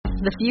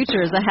The future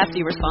is a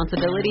hefty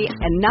responsibility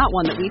and not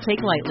one that we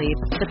take lightly.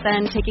 But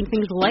then taking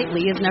things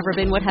lightly has never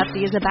been what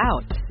Hefty is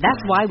about. That's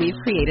why we've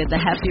created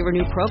the Hefty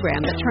Renew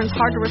program that turns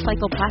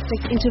hard-to-recycle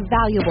plastics into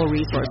valuable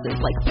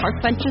resources like park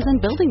benches and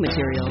building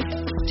materials.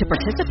 To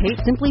participate,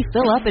 simply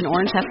fill up an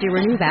orange Hefty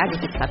Renew bag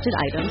with accepted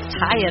items,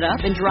 tie it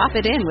up, and drop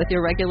it in with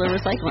your regular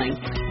recycling.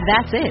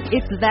 That's it.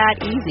 It's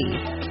that easy.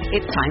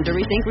 It's time to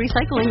rethink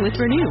recycling with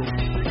Renew.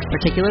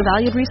 Particular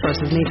valued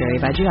resources may vary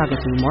by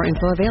geography. More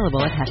info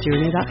available at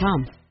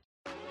heftyrenew.com.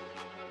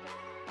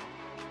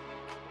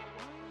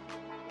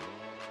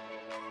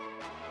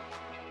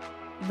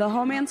 The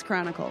Homance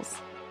Chronicles.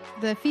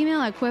 The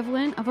female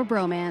equivalent of a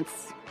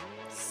bromance.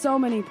 So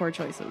many poor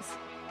choices.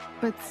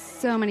 But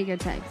so many good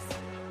types.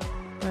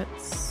 But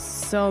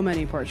so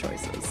many poor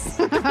choices.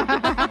 I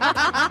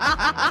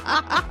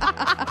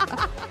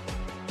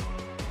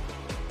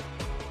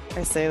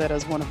say that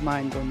as one of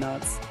mine go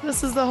nuts.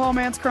 This is the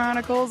Homance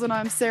Chronicles, and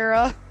I'm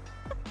Sarah.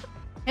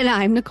 And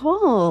I'm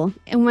Nicole.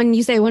 And when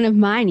you say one of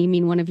mine, you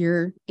mean one of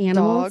your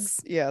animals? Dogs?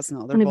 Yes,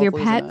 no, they're one both of your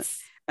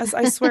pets? As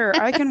I swear,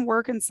 I can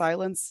work in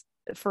silence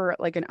for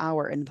like an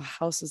hour and the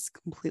house is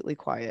completely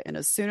quiet. And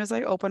as soon as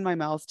I open my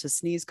mouth to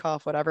sneeze,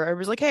 cough, whatever, I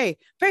was like, hey,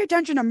 pay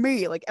attention to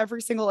me. Like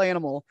every single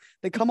animal,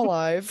 they come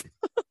alive.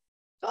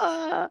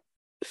 Hey,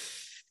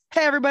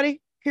 everybody,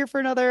 here for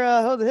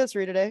another the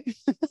history today.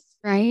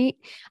 Right.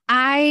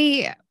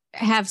 I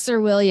have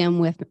Sir William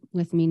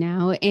with me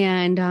now.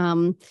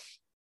 And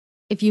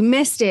if you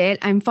missed it,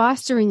 I'm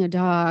fostering a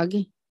dog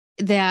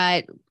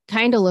that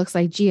kind of looks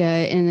like Gia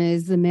and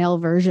is the male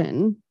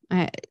version.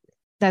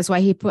 That's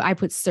why I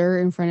put Sir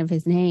in front of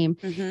his name.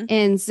 Mm-hmm.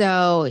 And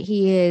so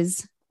he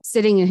is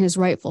sitting in his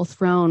rightful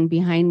throne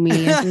behind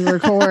me as we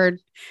record.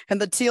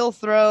 And the teal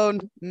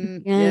throne.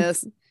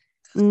 Yes.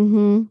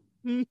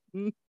 Mm-hmm.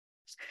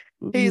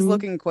 He's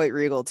looking quite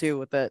regal too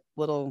with that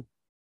little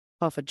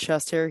puff of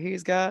chest hair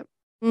he's got.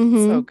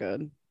 Mm-hmm. So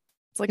good.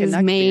 It's like his a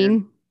neck mane,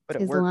 beard, but it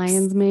his works.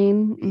 lion's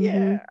mane. Mm-hmm.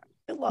 Yeah,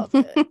 I love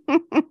it.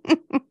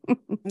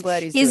 I'm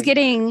glad he's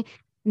getting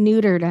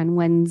neutered on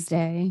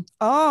Wednesday.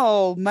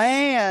 Oh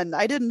man,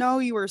 I didn't know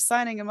you were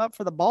signing him up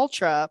for the ball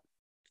trap.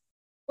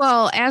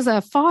 Well, as a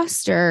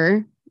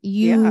foster,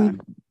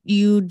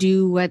 you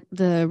do what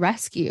the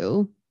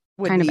rescue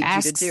kind of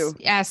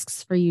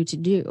asks for you to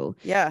do.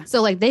 Yeah.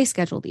 So like they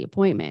scheduled the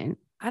appointment.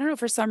 I don't know,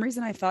 for some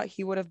reason I thought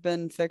he would have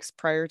been fixed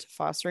prior to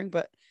fostering,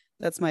 but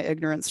that's my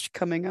ignorance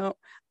coming out.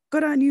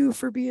 Good on you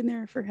for being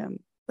there for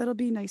him. That'll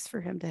be nice for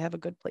him to have a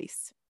good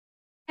place.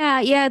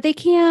 Yeah, they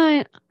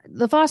can't.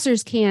 The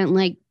fosters can't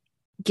like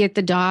get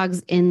the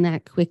dogs in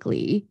that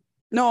quickly.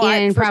 No,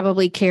 and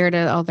probably care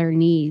to all their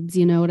needs.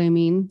 You know what I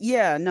mean?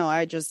 Yeah, no,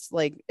 I just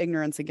like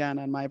ignorance again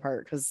on my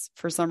part because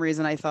for some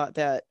reason I thought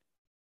that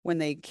when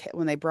they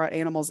brought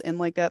animals in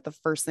like that, the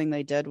first thing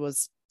they did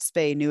was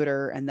spay,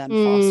 neuter, and then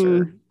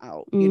foster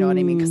out. You know what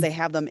I mean? Because they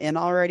have them in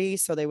already,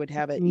 so they would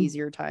have an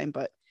easier time.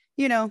 But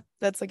you know,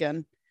 that's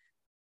again,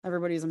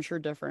 everybody's I'm sure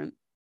different.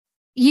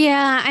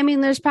 Yeah, I mean,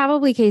 there's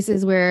probably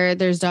cases where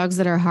there's dogs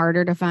that are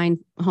harder to find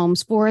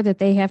homes for that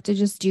they have to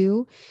just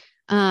do.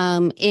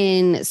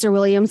 In Sir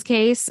William's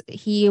case,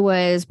 he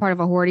was part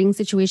of a hoarding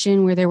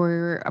situation where there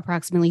were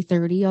approximately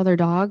 30 other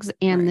dogs,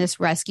 and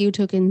this rescue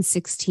took in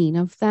 16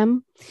 of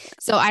them.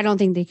 So I don't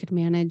think they could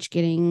manage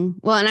getting,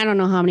 well, and I don't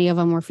know how many of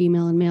them were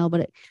female and male,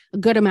 but a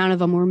good amount of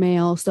them were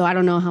male. So I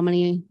don't know how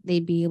many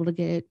they'd be able to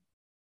get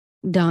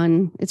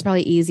done. It's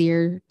probably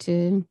easier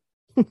to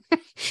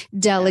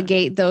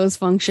delegate those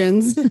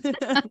functions.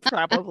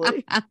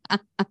 Probably.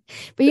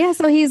 But yeah,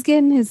 so he's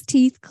getting his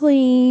teeth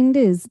cleaned,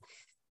 his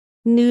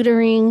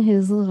neutering,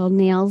 his little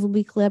nails will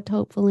be clipped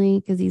hopefully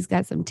because he's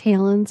got some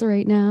talons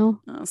right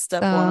now.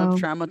 Step 1 of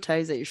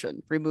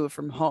traumatization, remove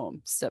from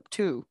home. Step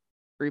 2,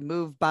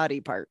 remove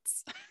body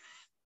parts.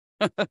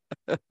 Poor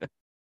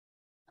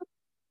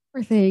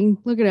thing,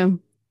 look at him.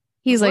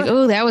 He's like,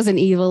 oh, that was an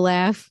evil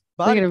laugh.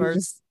 Body look at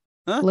parts.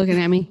 him just looking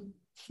at me.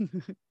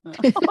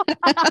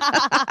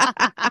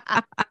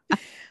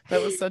 That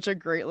was such a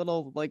great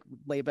little like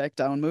lay back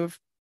down move.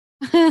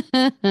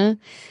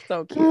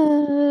 So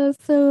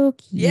cute. So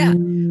cute. Yeah.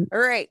 All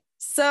right.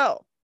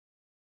 So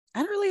I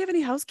don't really have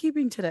any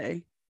housekeeping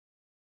today.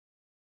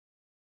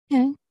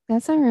 Okay,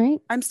 that's all right.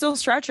 I'm still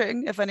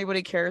stretching if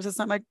anybody cares. It's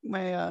not my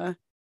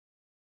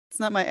it's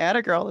not my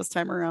Atta girl this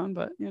time around,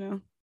 but you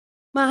know.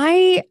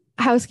 My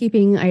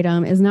housekeeping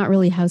item is not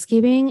really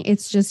housekeeping.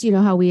 It's just, you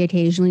know, how we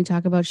occasionally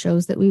talk about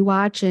shows that we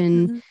watch.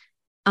 And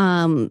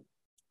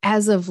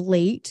as of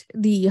late,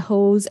 the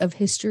Hose of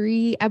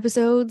History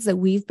episodes that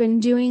we've been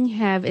doing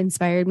have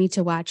inspired me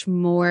to watch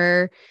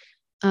more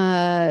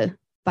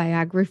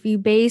biography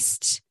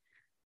based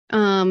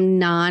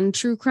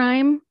non-true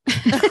crime.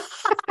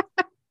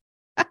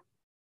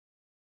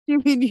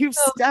 You mean you've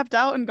stepped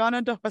out and gone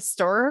into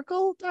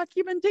historical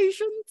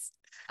documentations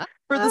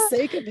for the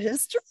sake of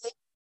history?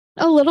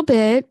 A little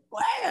bit.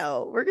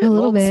 Wow, we're getting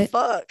old as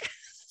fuck.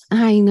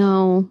 I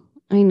know.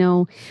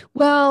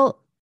 Well,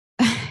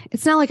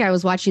 it's not like I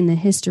was watching the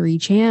History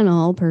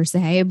Channel per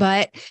se,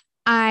 but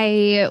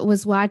I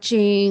was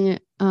watching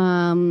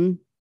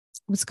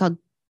what's called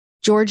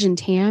George and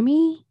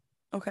Tammy.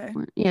 Okay.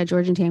 Yeah,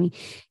 George and Tammy.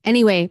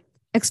 Anyway,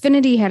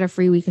 Xfinity had a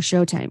free week of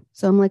Showtime.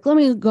 So I'm like, let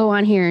me go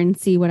on here and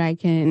see what I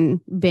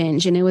can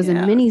binge. And it was a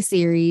mini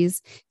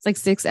series. It's like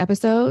 6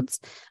 episodes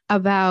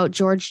about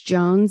George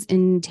Jones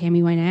and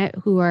Tammy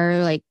Wynette, who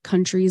are like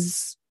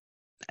country's,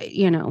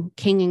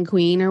 king and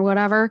queen or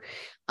whatever.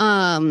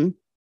 Tammy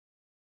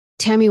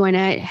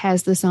Wynette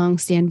has the song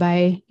Stand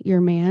By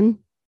Your Man,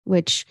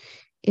 which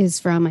is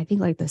from, I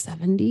think, like the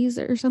 70s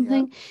or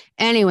something. Yeah.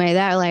 Anyway,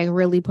 that like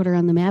really put her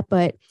on the map.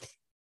 But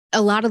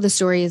a lot of the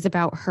story is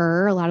about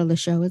her. A lot of the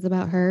show is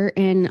about her.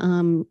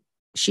 And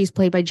she's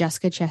played by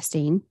Jessica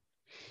Chastain.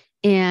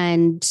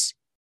 And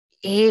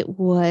it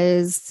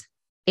was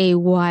a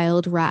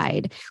wild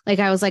ride. Like,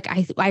 I was like,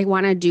 I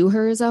want to do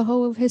her as a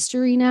hoe of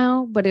history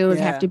now, but it would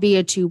have to be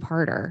a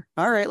 2-parter.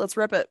 All right, let's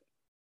rip it.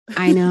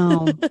 I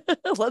know.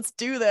 Let's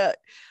do that.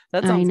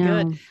 That sounds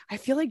good. I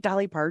feel like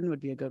Dolly Parton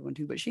would be a good one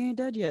too, but she ain't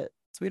dead yet.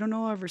 So we don't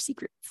know of her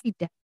secrets.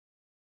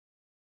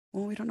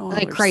 Well, we don't know.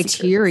 Like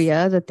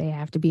criteria that they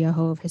have to be a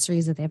hoe of history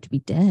is that they have to be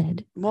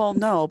dead. Well,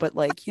 no, but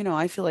like,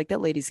 I feel like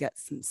that lady's got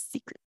some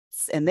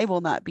secrets and they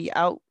will not be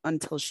out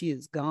until she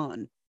is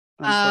gone.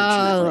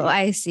 Oh,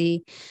 I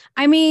see.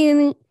 I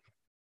mean,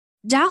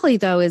 Dolly,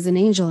 though, is an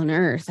angel on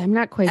earth. I'm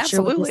not quite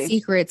sure what the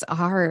secrets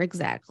are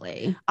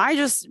exactly.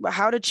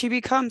 How did she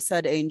become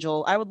said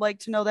angel? I would like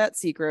to know that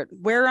secret.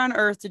 Where on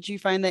earth did you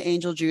find the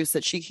angel juice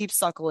that she keeps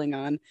suckling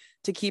on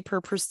to keep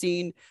her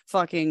pristine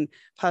fucking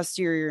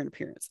posterior and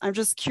appearance? I'm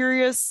just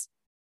curious.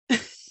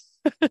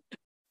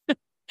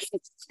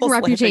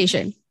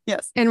 Reputation.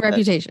 Yes. And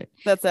reputation.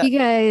 That's it.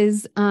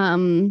 Because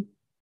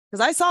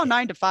I saw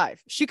 9 to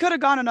 5. She could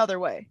have gone another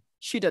way.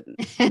 She didn't.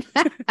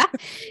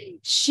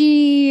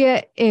 She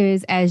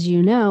is, as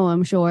you know,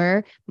 I'm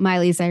sure,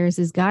 Miley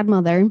Cyrus's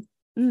godmother.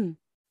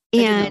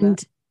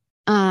 And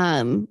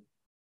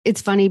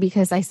it's funny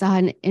because I saw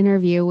an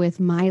interview with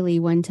Miley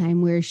one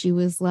time where she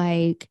was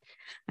like,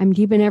 I'm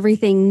keeping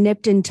everything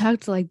nipped and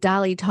tucked like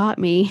Dolly taught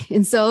me.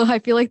 And so I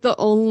feel like the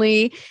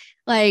only,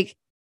 like,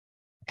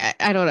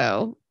 I don't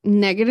know,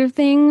 negative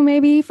thing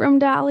maybe from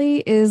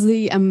Dolly is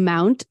the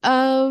amount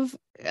of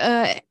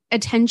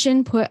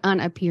attention put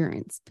on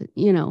appearance, but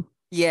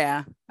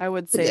yeah, I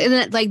would say,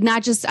 and like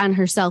not just on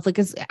herself, like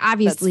it's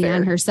obviously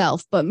on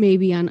herself, but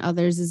maybe on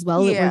others as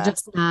well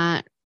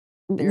that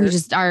we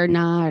just are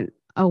not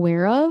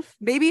aware of.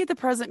 Maybe at the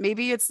present,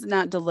 maybe it's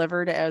not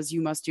delivered as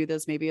you must do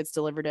this. Maybe it's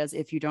delivered as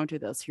if you don't do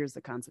this, here's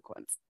the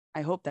consequence.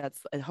 I hope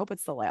it's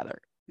the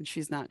latter, and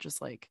she's not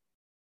just like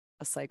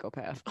a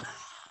psychopath.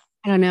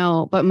 I don't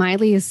know, but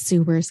Miley is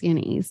super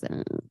skinny,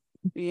 so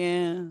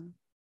yeah,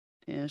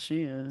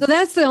 she is. So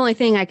that's the only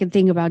thing I could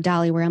think about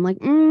Dolly where I'm like,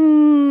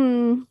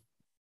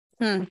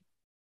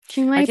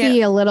 she might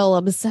be a little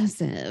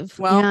obsessive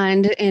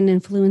and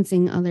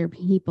influencing other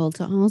people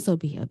to also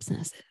be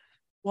obsessive.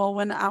 Well,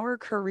 when our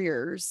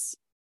careers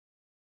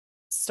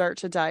start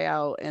to die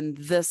out and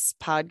this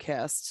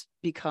podcast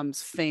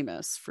becomes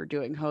famous for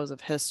doing Hoes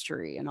of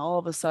History, and all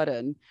of a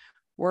sudden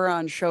we're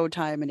on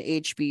Showtime and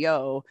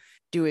HBO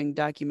doing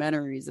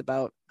documentaries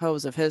about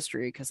Hoes of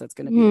History because that's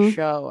going to be a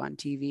show on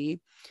TV.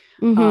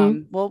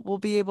 We'll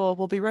be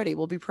ready.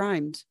 We'll be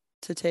primed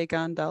to take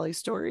on Dolly's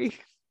story.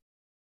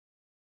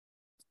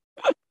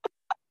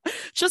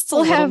 Just a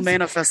little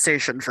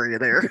manifestation for you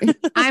there.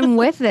 I'm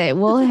with it.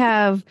 We'll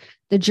have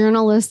the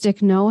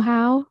journalistic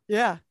know-how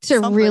to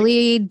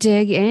really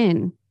dig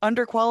in.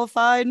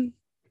 Underqualified,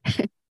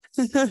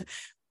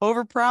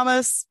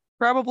 overpromise,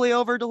 probably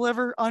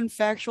overdeliver,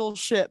 unfactual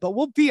shit, but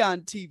we'll be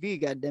on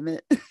TV,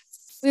 goddammit.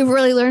 We've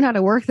really learned how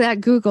to work that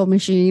Google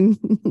machine.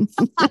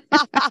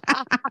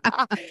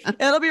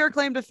 It'll be our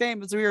claim to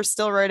fame as we are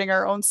still writing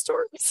our own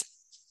stories.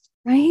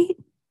 Right?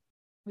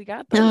 We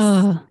got this.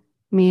 Oh,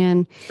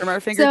 man. From our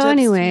fingertips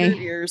to your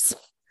ears.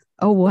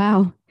 Oh,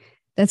 wow.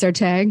 That's our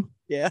tag.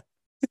 Yeah.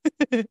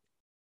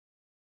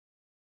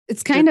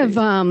 It's kind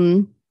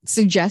of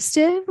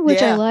suggestive,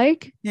 which I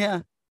like.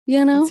 Yeah.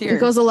 It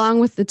goes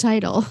along with the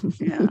title.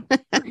 Yeah.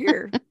 We're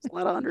here. There's a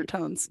lot of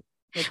undertones.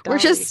 Like we're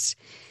just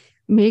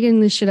making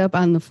this shit up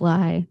on the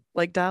fly.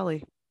 Like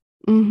Dolly.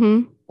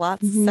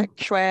 Lots of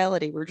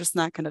sexuality. We're just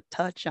not going to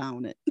touch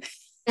on it.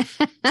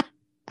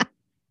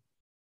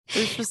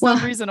 There's for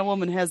some reason a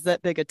woman has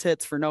that big of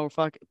tits for no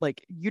fuck.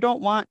 Like, you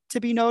don't want to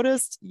be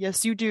noticed?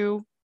 Yes, you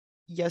do.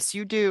 Yes,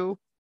 you do.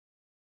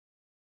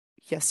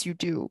 Yes, you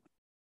do.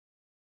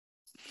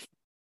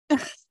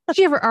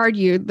 She ever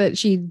argued that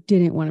she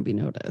didn't want to be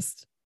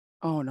noticed?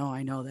 Oh, no,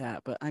 I know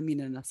that. But I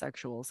mean, in a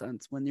sexual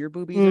sense, when your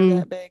boobies are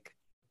that big.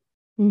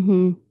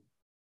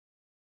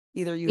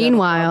 Either you.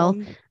 Meanwhile,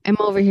 I'm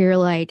over here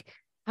like,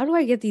 how do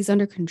I get these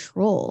under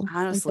control?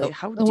 Honestly,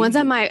 like the ones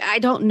on I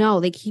don't know.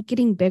 They keep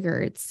getting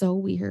bigger. It's so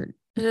weird.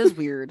 It is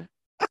weird.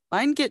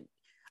 I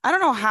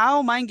don't know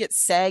how mine get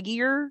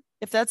saggier,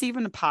 if that's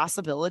even a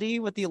possibility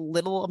with the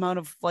little amount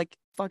of like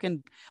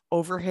fucking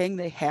overhang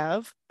they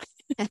have.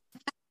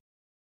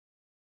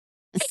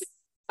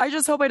 I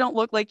just hope I don't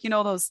look like,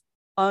 those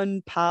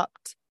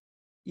unpopped,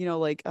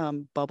 like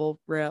bubble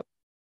wrap.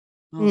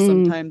 Oh,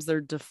 sometimes they're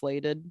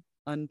deflated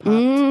unpopped.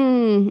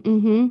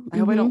 I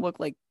hope I don't look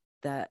like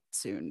that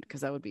soon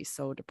because that would be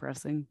so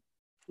depressing.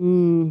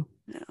 Yeah.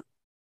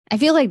 I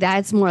feel like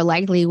that's more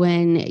likely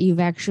when you've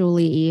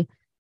actually,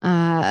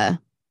 what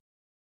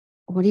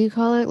do you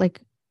call it? Like,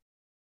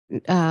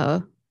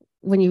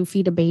 when you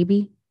feed a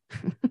baby.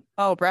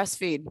 Oh,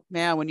 breastfeed.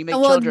 Yeah, when you make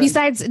Well, children.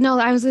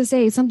 I was going to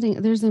say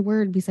something. There's a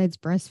word besides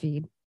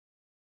breastfeed.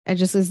 It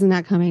just is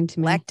not coming to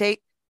me. Lactate.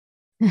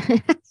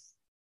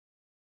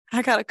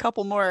 I got a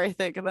couple more, I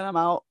think, and then I'm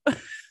out.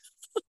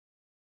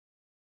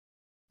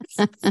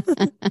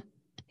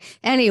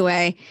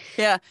 Anyway.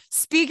 Yeah.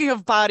 Speaking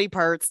of body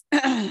parts,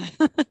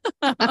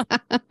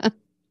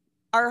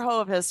 our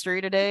hoe of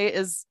history today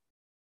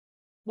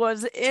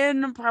was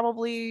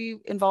probably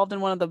involved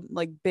in one of the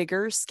like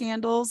bigger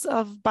scandals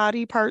of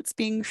body parts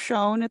being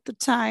shown at the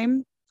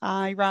time.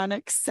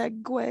 Ironic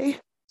segue.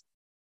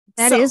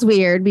 That is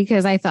weird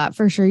because I thought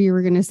for sure you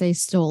were going to say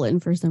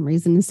stolen for some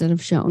reason instead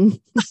of shown.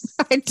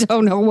 I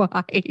don't know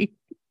why.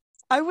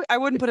 I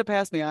wouldn't put it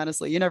past me,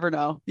 honestly. You never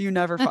know. You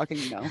never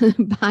fucking know.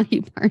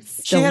 Body parts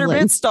stolen. She had her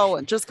bits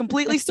stolen, just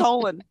completely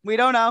stolen. We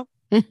don't know.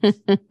 No,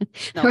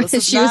 this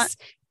is she was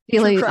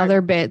stealing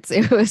other bits.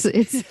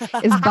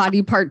 It's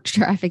body part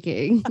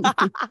trafficking.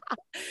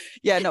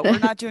 Yeah, no, we're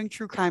not doing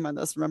true crime on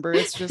this. Remember,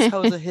 it's just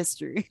hoes of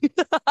history.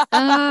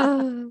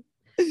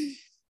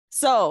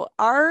 So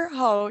our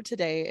hoe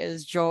today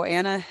is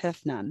Joanna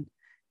Hiffernan.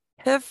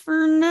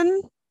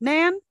 Hiffernan?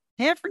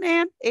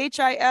 Hifffernan.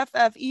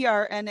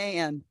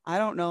 I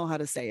don't know how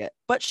to say it,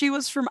 but she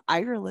was from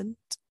Ireland.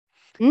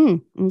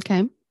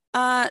 Okay.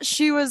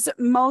 She was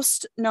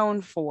most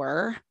known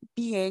for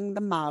being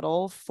a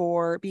model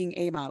for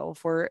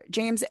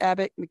James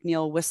Abbott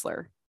McNeill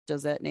Whistler.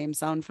 Does that name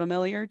sound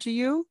familiar to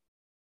you?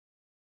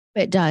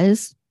 It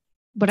does,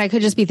 but I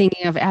could just be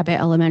thinking of Abbott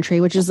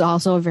Elementary, which is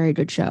also a very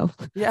good show.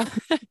 Yeah.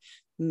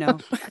 No.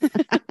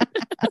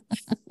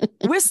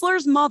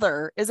 Whistler's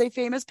mother is a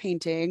famous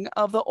painting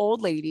of the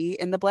old lady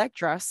in the black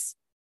dress.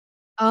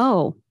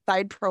 Oh.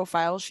 Side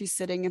profile. She's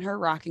sitting in her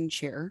rocking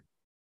chair.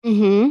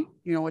 You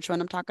know which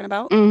one I'm talking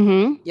about?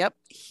 Yep.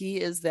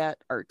 He is that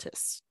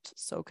artist.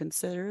 So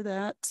consider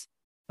that.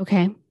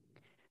 Okay.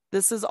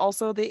 This is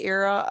also the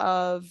era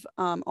of,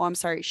 I'm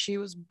sorry. She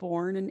was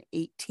born in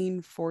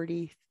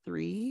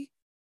 1843.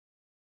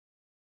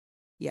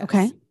 Yes.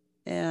 Okay.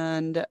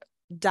 And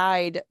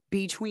died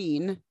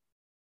between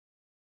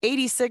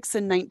 86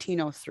 and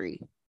 1903.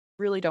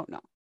 Really don't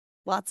know.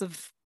 Lots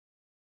of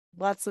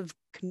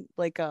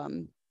like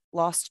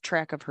lost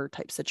track of her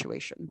type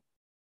situation.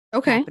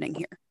 Okay. Happening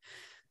here.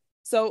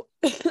 So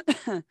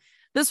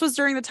this was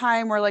during the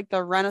time where like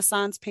the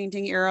Renaissance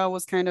painting era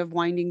was kind of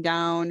winding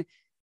down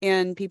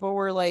and people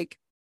were like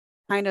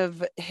kind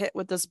of hit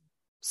with this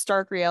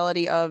stark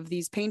reality of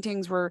these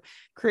paintings were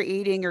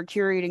creating or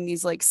curating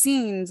these like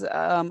scenes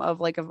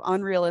of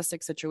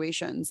unrealistic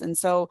situations. And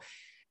so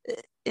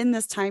in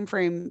this time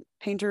frame,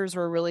 painters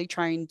were really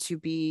trying to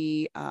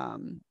be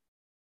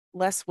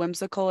less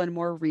whimsical and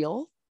more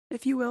real,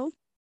 if you will.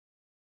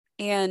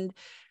 And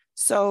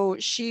so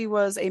she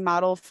was a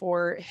model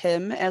for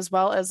him as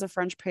well as the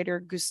French painter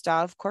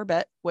Gustave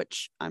Courbet,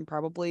 which I'm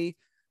probably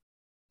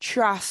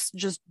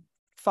just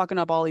fucking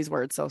up all these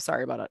words. So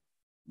sorry about it,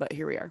 but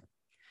here we are.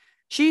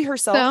 She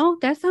herself. So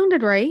that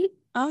sounded right.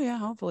 Oh yeah,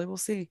 hopefully we'll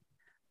see.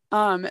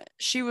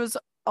 She was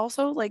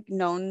also like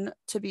known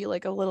to be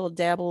like a little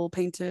dabbling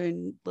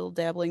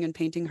in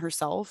painting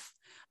herself,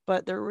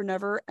 but there were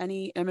never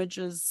any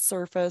images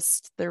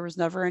surfaced. There was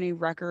never any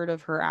record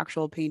of her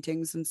actual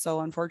paintings. And so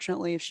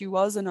unfortunately, if she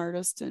was an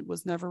artist, it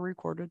was never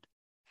recorded.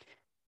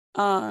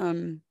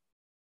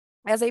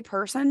 As a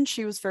person,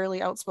 she was fairly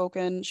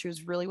outspoken. She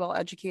was really well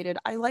educated.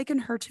 I liken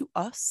her to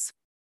us.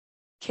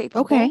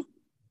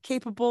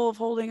 Capable of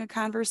holding a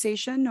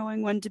conversation,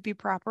 knowing when to be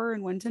proper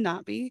and when to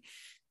not be.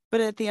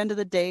 But at the end of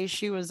the day,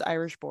 she was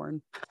Irish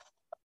born.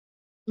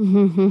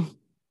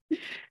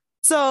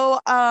 So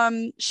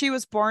she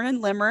was born in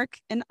Limerick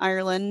in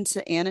Ireland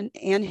to Anne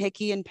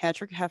Hickey and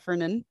Patrick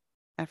Hiffernan.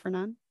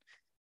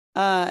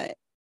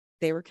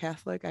 They were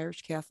Catholic,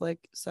 Irish Catholic.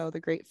 So the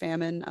Great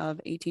Famine of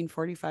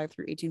 1845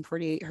 through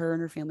 1848, her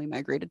and her family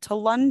migrated to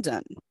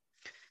London.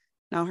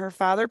 Now, her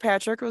father,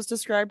 Patrick, was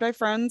described by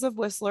friends of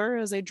Whistler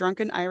as a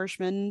drunken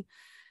Irishman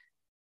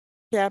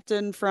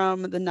captain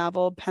from the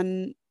novel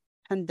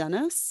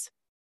Pendennis.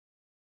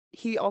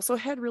 He also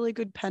had really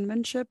good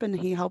penmanship and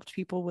he helped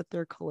people with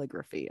their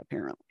calligraphy,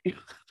 apparently.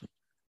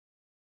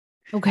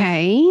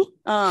 Okay.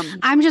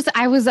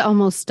 I was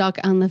almost stuck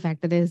on the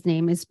fact that his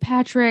name is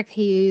Patrick.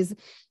 He's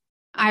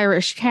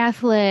Irish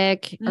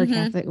Catholic or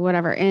Catholic,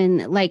 whatever.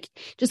 And like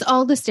just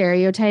all the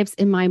stereotypes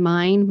in my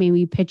mind made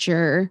me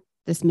picture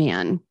this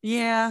man.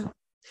 Yeah.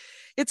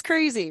 It's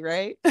crazy,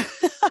 right?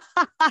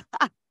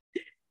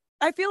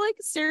 I feel like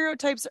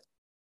stereotypes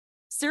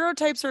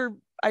are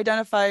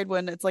identified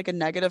when it's like a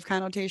negative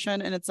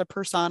connotation and it's a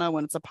persona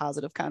when it's a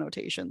positive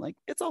connotation. Like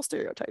it's all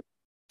stereotyping.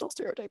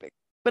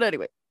 But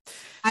anyway.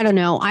 I don't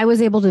know. I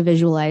was able to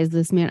visualize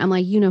this man. I'm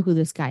like, you know who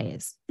this guy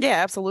is. Yeah,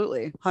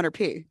 absolutely.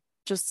 100p.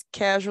 just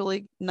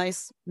casually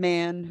nice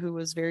man who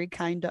was very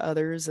kind to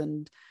others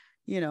and,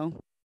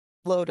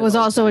 loaded. Was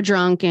also a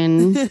drunk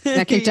and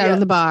got kicked out of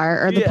the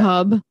bar or the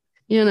pub,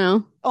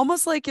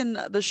 Almost like in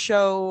the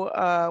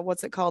show,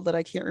 what's it called that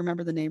I can't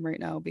remember the name right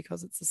now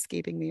because it's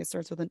escaping me. It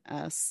starts with an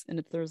S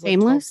and there's like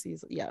 12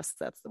 seasons. Yes,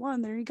 that's the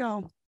one. There you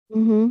go.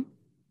 Mm-hmm.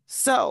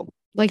 So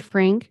like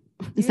Frank.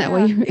 Is that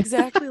what you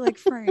exactly like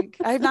Frank?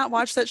 I have not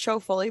watched that show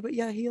fully, but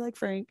yeah, he like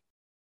Frank.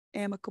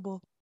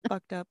 Amicable,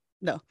 fucked up.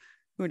 No,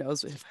 who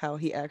knows how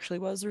he actually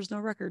was. There's no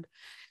record.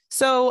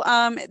 So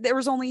there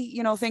was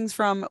only, things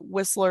from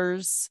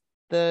Whistler's,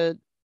 the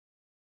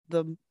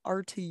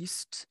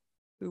artiste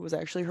who was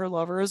actually her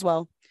lover as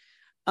well,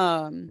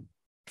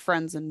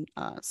 friends and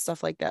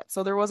stuff like that.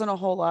 So there wasn't a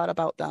whole lot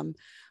about them.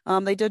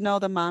 They did know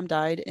the mom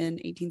died in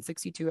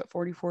 1862 at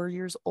 44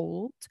 years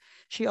old.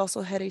 She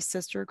also had a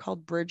sister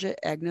called Bridget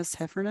Agnes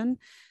Hiffernan.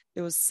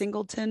 It was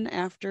Singleton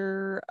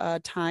after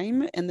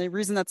time, and the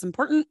reason that's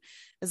important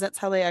is that's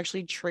how they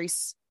actually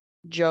trace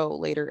Joe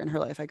later in her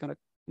life. I'm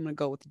gonna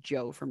go with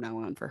Joe from now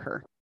on for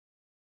her.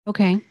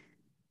 Okay.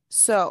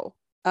 So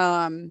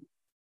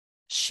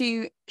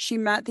she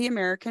met the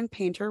American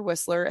painter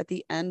Whistler at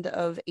the end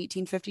of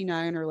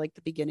 1859 or like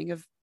the beginning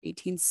of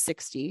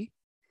 1860.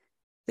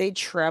 They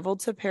traveled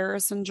to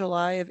Paris in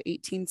July of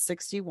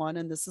 1861,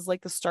 and this is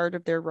like the start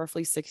of their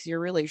roughly 6-year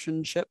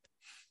relationship.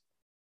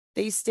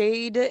 They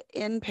stayed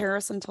in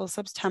Paris until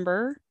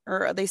September,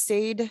 or they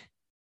stayed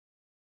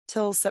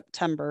till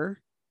September.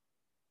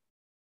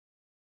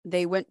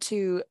 They went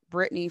to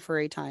Brittany for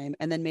a time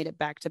and then made it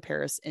back to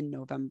Paris in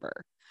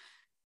November.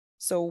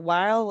 So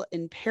while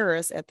in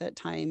Paris at that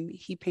time,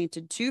 he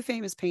painted 2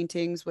 famous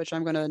paintings, which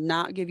I'm going to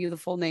not give you the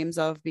full names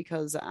of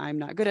because I'm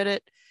not good at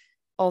it.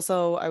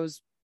 Also,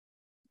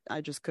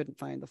 I just couldn't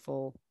find the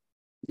full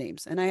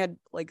names, and I had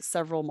like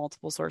several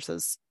multiple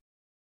sources.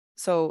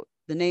 So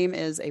the name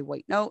is A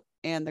White Note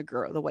and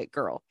the White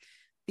Girl.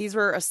 These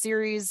were a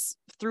series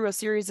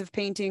of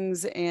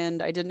paintings,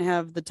 and I didn't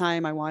have the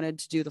time I wanted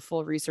to do the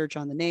full research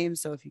on the names.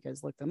 So if you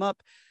guys look them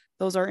up,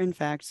 those are in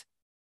fact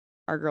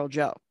our girl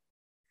Jo.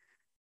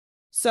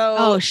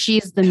 So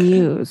she's the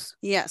muse.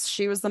 Yes,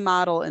 she was the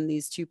model in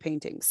these 2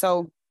 paintings.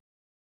 So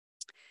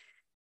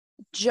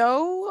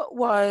Jo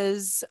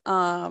was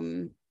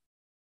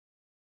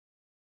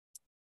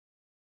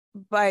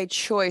by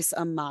choice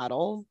a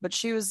model, but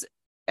she was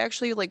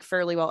actually like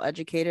fairly well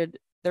educated.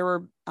 There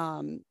were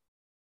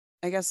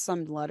I guess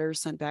some letters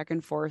sent back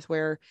and forth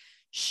where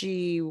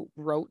she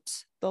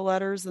wrote the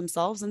letters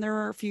themselves, and there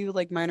were a few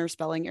like minor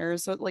spelling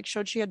errors, so it like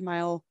showed she had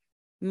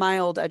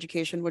mild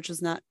education, which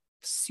is not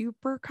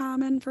super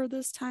common for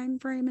this time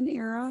frame and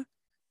era,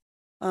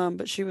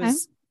 but she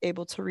was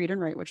able to read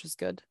and write, which is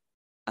good.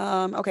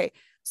 Okay,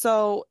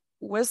 so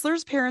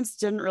Whistler's parents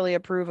didn't really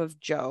approve of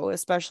Jo,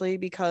 especially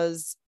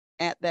because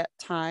at that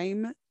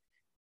time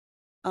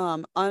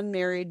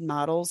unmarried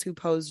models who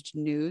posed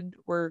nude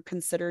were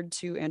considered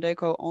to, and I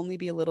quote, only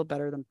be a little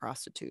better than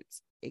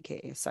prostitutes,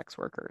 aka sex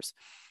workers,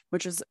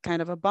 which is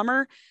kind of a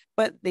bummer,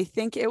 but they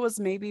think it was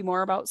maybe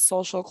more about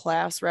social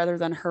class rather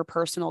than her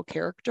personal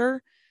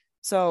character.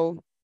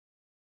 So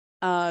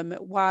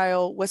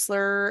while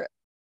Whistler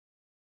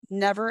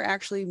never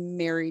actually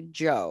married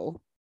Jo,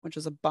 which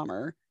is a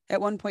bummer,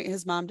 at one point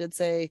his mom did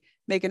say,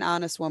 make an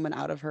honest woman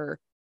out of her,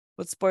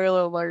 but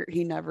spoiler alert,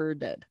 he never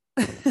did.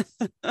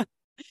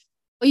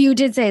 Well, you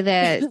did say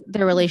that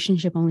their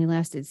relationship only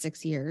lasted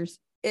 6 years.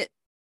 It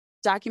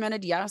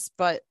documented, yes,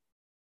 but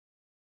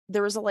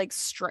there was a like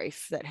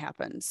strife that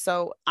happened.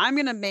 So I'm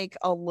going to make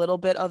a little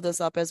bit of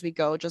this up as we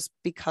go, just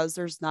because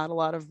there's not a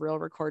lot of real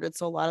recorded.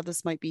 So a lot of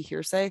this might be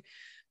hearsay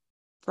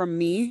from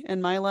me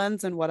and my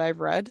lens and what I've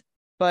read.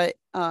 But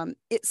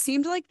it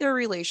seemed like their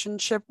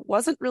relationship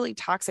wasn't really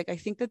toxic. I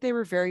think that they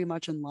were very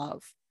much in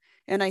love.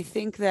 And I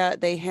think that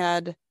they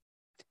had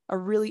a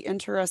really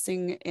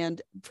interesting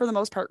and, for the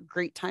most part,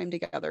 great time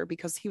together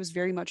because he was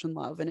very much in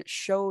love, and it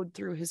showed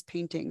through his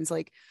paintings.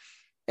 Like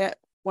at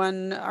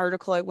one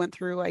article I went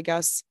through, I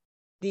guess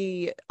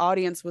the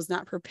audience was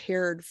not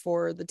prepared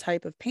for the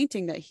type of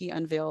painting that he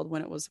unveiled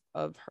when it was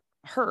of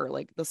her.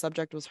 Like the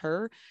subject was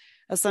her.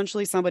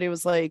 Essentially, somebody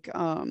was like,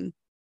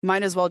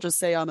 might as well just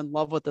say I'm in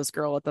love with this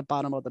girl at the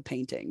bottom of the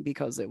painting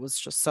because it was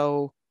just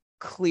so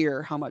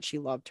clear how much he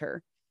loved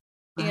her.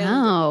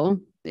 Wow.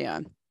 And yeah.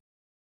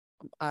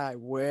 I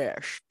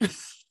wish.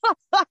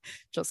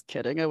 Just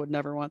kidding. I would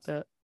never want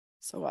that.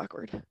 So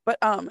awkward. But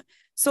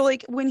so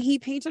like when he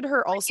painted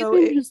her also,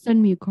 you can just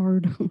send me a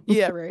card.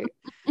 Yeah, right.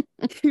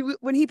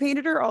 When he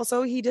painted her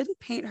also, he didn't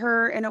paint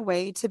her in a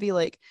way to be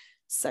like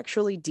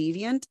sexually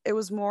deviant. It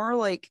was more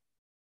like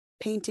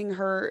painting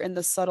her in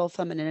the subtle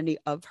femininity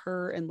of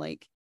her and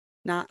like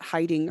not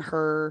hiding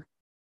her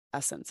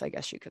essence, I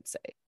guess you could say.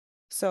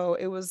 So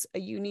it was a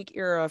unique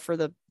era for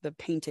the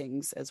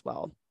paintings as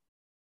well.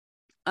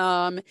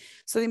 So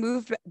they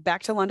moved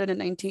back to London in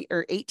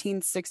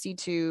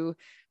 1862,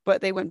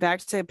 but they went back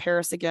to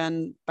Paris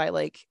again by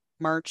like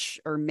March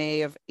or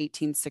May of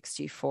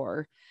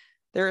 1864.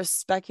 There is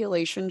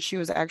speculation she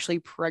was actually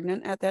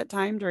pregnant at that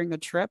time during the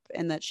trip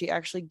and that she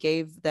actually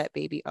gave that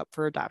baby up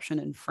for adoption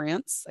in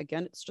France.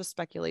 Again, it's just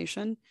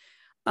speculation.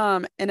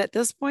 And at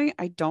this point,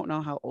 I don't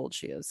know how old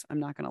she is. I'm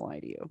not going to lie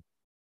to you.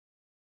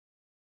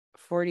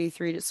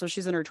 43. So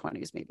she's in her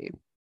 20s, maybe.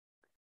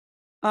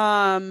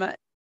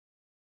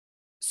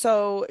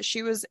 So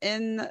she was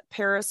in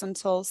Paris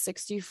until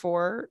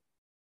 64.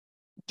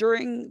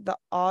 During the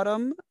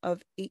autumn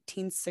of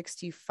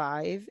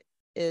 1865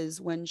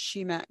 is when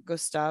she met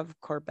Gustave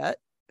Courbet,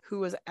 who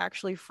was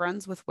actually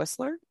friends with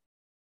Whistler.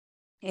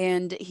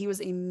 And he was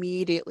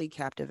immediately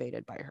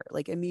captivated by her,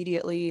 like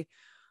immediately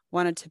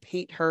wanted to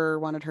paint her,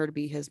 wanted her to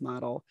be his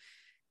model.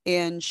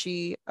 And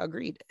she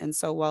agreed. And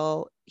so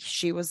while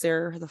she was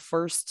there, the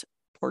first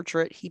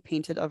portrait he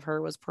painted of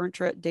her was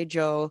Portrait de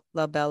Jo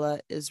La Belle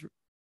is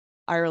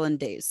Ireland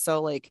Days.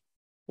 So like,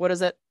 what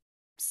does it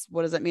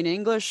mean in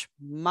English?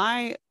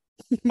 My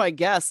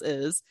guess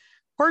is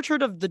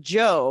Portrait of the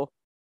Joe,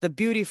 the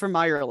beauty from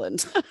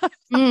Ireland.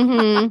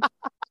 Mm-hmm.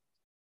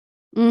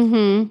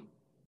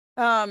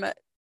 Mm-hmm.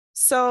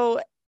 So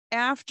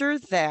after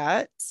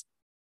that,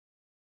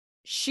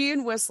 she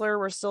and Whistler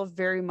were still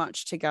very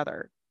much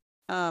together.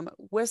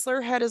 Whistler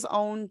had his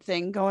own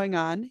thing going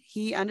on.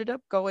 He ended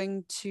up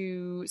going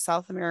to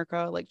South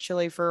America, like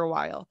Chile, for a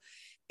while.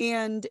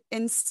 And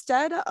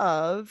instead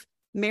of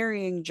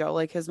marrying Joe,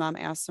 like his mom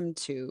asked him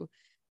to,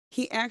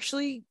 he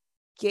actually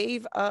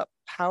gave up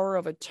power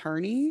of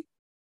attorney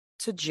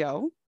to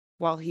Joe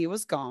while he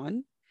was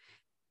gone,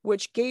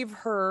 which gave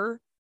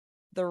her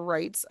the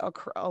rights,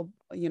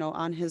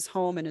 on his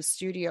home and his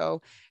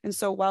studio. And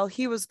so while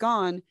he was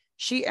gone,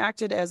 she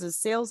acted as his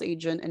sales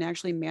agent and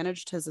actually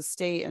managed his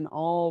estate and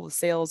all the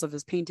sales of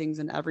his paintings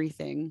and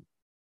everything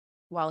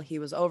while he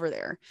was over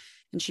there.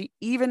 And she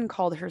even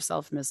called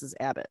herself Mrs.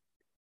 Abbott.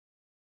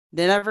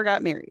 They never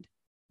got married,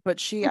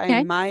 but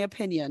in my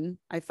opinion,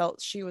 I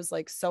felt she was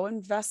like so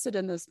invested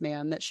in this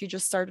man that she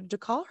just started to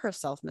call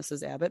herself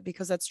Mrs. Abbott,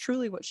 because that's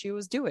truly what she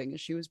was doing,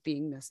 is she was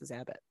being Mrs.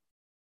 Abbott.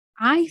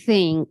 I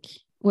think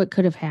what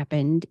could have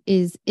happened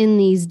is in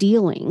these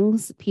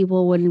dealings,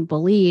 people wouldn't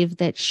believe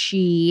that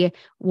she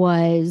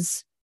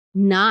was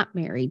not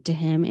married to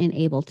him and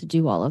able to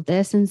do all of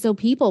this. And so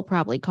people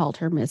probably called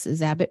her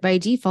Mrs. Abbott by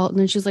default. And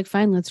then she's like,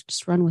 fine, let's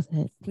just run with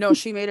it. No,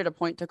 she made it a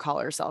point to call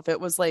herself. It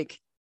was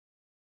like,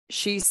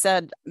 she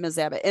said Ms.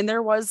 Abbott. And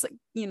there was,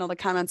 the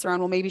comments around,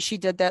 well, maybe she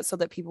did that so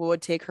that people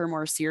would take her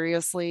more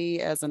seriously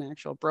as an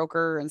actual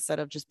broker instead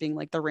of just being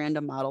like the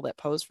random model that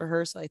posed for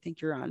her. So I think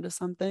you're onto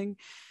something.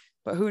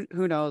 But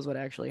who knows what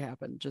actually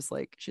happened? Just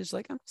like, she's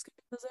like, I'm just gonna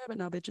be Ms. Abbott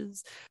now,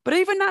 bitches. But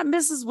even not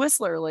Mrs.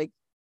 Whistler, like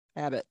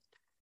Abbott.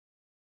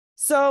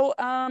 So,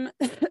 a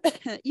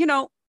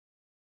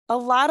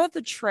lot of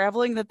the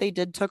traveling that they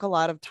did took a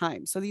lot of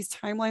time. So these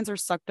timelines are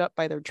sucked up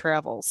by their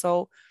travel.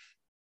 So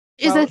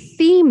is a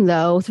theme,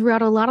 though,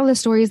 throughout a lot of the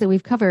stories that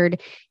we've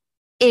covered,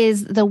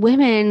 is the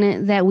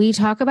women that we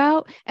talk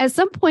about at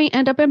some point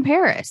end up in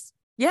Paris.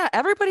 Yeah,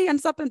 everybody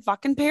ends up in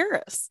fucking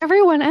Paris.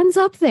 Everyone ends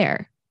up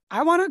there.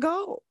 I want to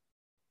go.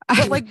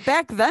 But like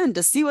back then,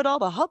 to see what all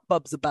the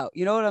hubbub's about,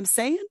 you know what I'm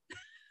saying?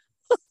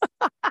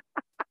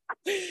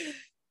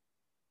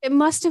 It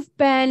must have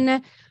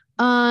been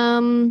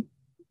a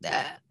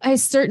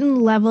certain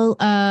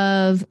level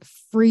of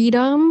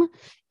freedom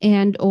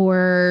and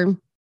or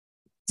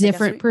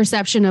different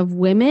perception of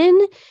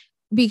women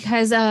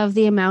because of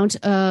the amount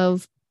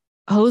of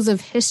hoes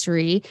of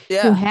history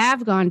who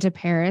have gone to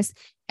Paris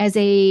as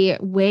a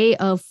way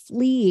of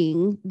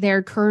fleeing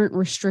their current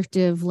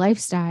restrictive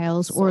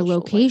lifestyles or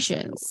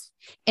locations.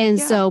 And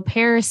so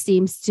Paris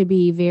seems to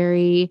be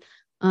very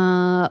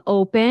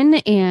open,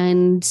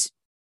 and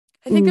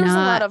I think there's a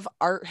lot of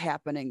art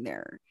happening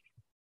there.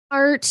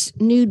 Art,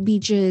 nude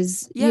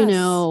beaches,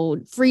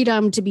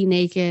 freedom to be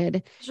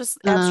naked. Just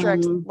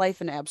abstract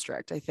life and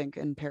abstract, I think,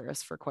 in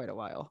Paris for quite a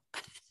while.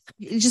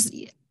 Just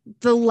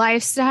the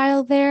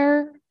lifestyle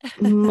there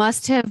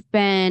must have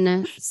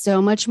been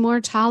so much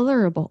more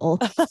tolerable.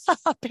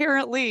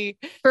 Apparently.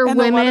 For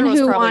women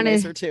who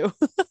wanted to.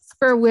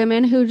 For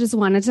women who just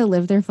wanted to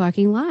live their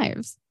fucking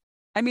lives.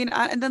 I mean,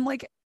 and then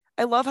like,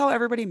 I love how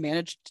everybody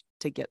managed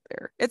to get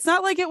there. It's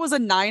not like it was a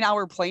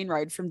 9-hour plane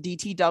ride from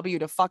DTW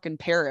to fucking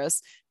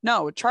Paris.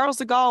 No, Charles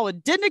de Gaulle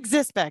didn't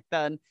exist back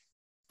then.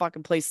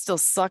 Fucking place still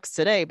sucks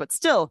today, but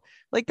still,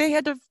 like, they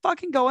had to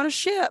fucking go on a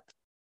ship.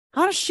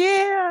 On a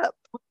ship.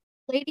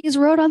 Ladies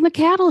rode on the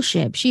cattle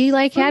ship. She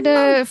like had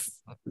to,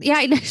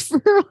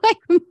 for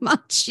like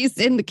months. She's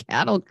in the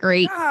cattle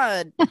crate.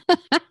 God,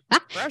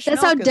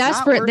 that's how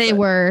desperate they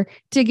were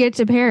to get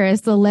to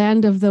Paris, the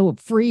land of the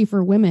free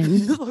for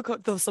women. Look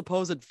at the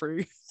supposed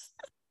free.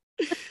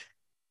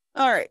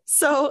 All right,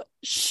 so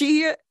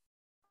she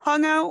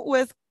hung out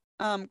with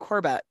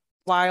Courbet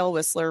while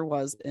Whistler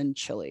was in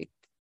Chile,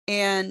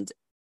 and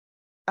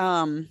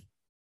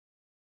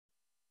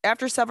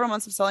after several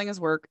months of selling his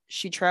work,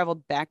 she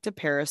traveled back to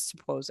Paris to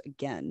pose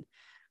again.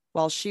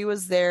 While she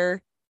was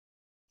there,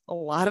 a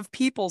lot of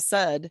people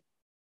said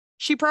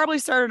she probably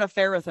started an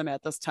affair with him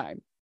at this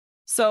time.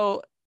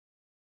 So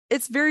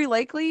it's very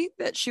likely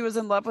that she was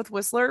in love with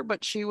Whistler,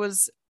 but she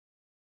was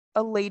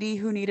a lady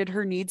who needed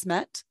her needs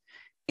met,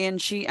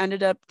 and she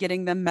ended up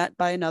getting them met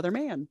by another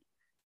man.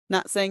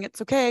 Not saying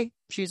it's okay.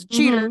 She's a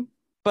cheater,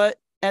 but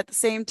at the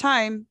same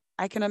time,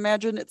 I can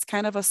imagine it's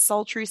kind of a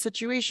sultry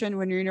situation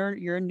when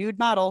you're a nude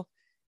model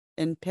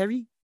in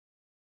Paris.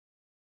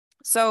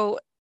 So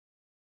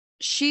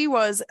she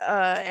was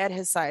at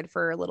his side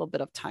for a little bit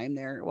of time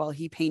there while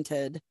he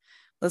painted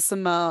Les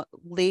Semelles,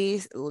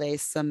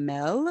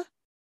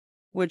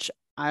 which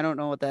I don't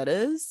know what that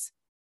is.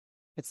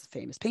 It's a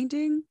famous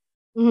painting.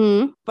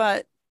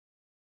 But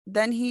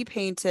then he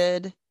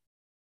painted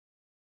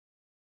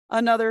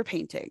another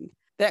painting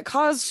that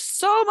caused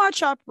so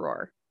much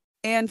uproar.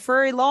 And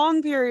for a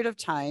long period of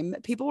time,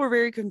 people were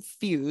very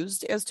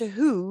confused as to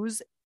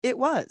whose it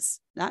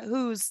was. Not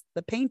whose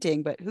the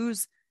painting, but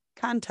whose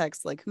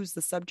context, like who's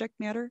the subject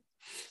matter.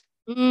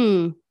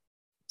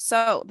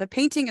 So the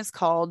painting is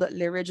called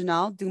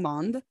L'Original du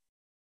Monde.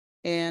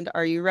 And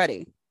are you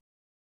ready?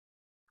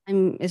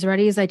 I'm as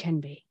ready as I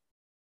can be.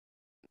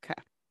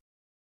 Okay.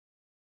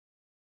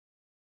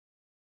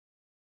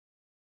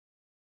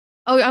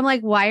 Oh, I'm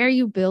like, why are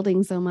you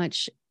building so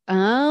much?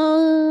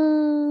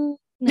 Oh,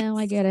 now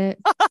I get it.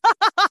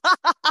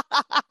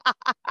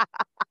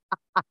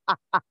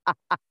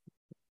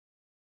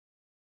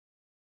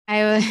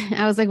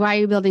 I was like, why are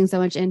you building so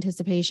much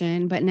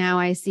anticipation? But now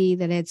I see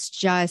that it's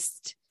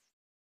just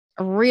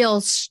a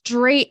real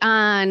straight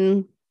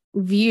on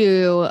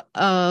view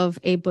of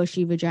a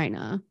bushy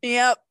vagina.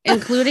 Yep.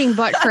 Including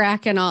butt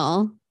crack and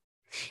all.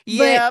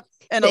 Yep.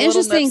 But and the a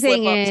interesting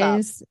little thing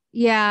is,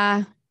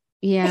 yeah.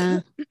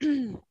 I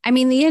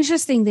mean, the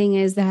interesting thing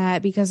is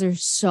that because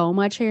there's so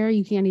much hair,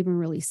 you can't even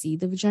really see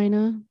the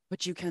vagina.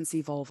 But you can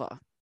see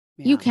vulva.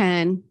 Yeah. You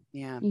can.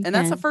 Yeah. You and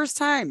that's the can. first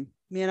time,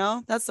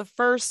 that's the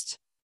first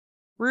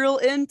real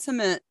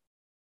intimate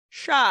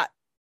shot,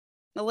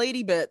 the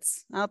lady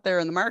bits out there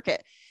in the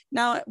market.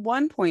 Now, at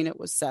one point it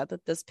was said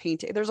that this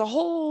painting, there's a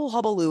whole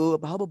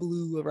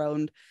hubbaloo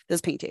around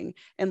this painting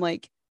and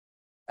like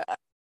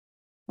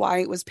why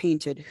it was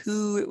painted,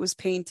 who it was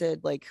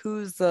painted, like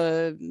who's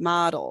the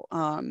model.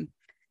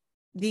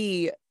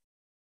 The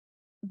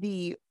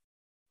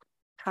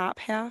top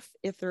half,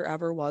 if there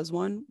ever was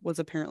one, was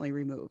apparently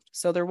removed.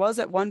 So there was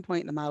at one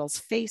point the model's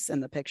face in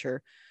the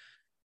picture.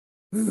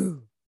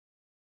 Ooh,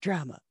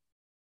 drama.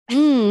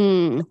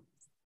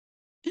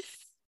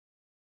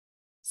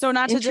 So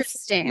not to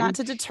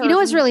deter. You know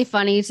what's really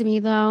funny to me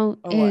though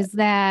is what?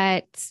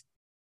 that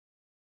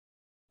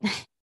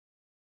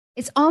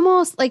it's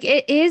almost like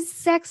it is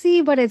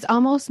sexy, but it's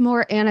almost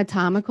more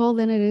anatomical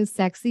than it is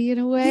sexy in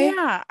a way.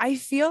 Yeah, I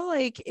feel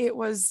like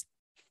it's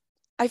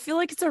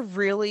a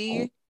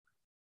really,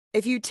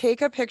 if you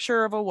take a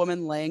picture of a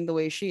woman laying the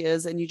way she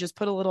is and you just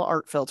put a little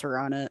art filter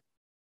on it.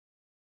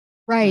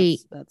 Right.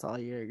 That's all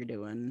you're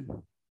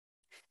doing.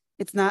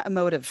 It's not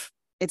emotive.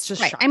 It's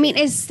just right. shocking. I mean,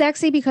 it's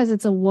sexy because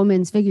it's a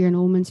woman's figure and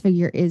a woman's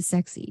figure is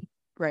sexy.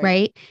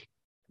 Right.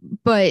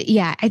 But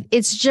yeah,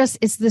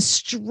 it's the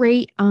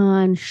straight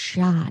on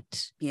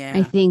shot. Yeah.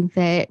 I think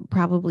that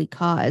probably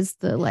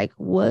caused the like,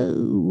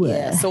 whoa.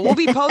 Yeah. So we'll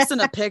be posting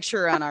a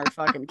picture on our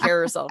fucking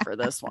carousel for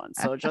this one.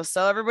 So just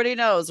so everybody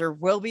knows, there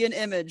will be an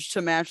image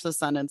to match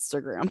this on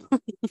Instagram.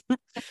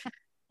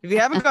 If you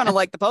haven't gone to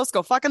like the post,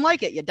 go fucking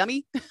like it, you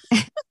dummy.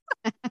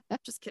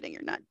 Just kidding.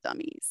 You're not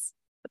dummies.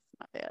 That's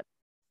not bad.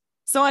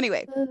 So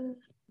anyway,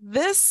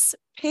 this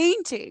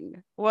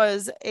painting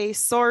was a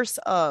source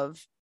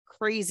of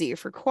crazy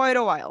for quite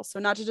a while. So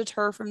not to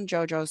deter from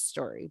JoJo's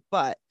story,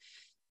 but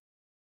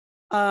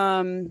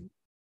it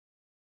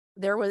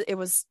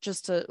was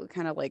just to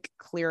kind of like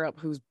clear up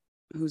whose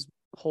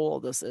hole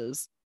this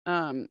is.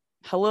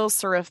 Halil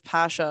Sarif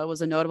Pasha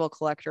was a notable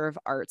collector of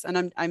arts,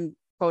 and I'm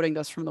quoting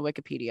this from the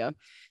Wikipedia.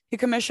 He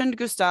commissioned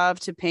Gustave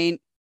to paint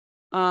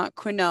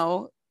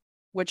Quinault,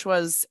 which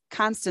was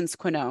Constance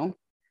Quinault,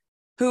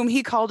 whom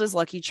he called his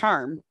lucky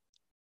charm.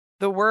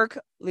 The work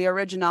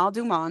L'Original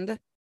du Monde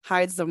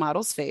hides the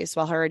model's face,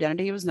 while her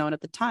identity was known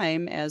at the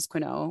time as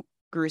Quinault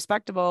grew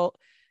respectable.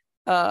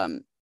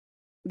 The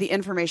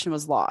information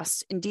was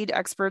lost. Indeed,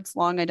 experts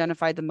long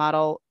identified the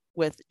model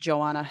with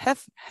Joanna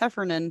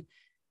Hiffernan,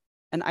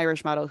 an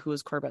Irish model who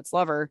was Courbet's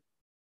lover.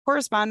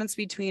 Correspondence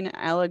between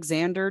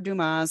Alexander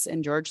Dumas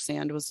and George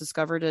Sand was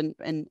discovered in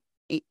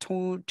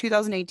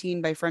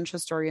 2018 by French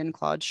historian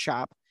Claude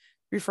Chop.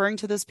 Referring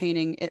to this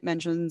painting, it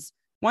mentions,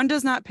 "One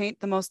does not paint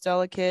the most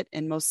delicate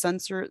and most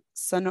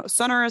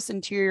sonorous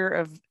interior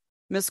of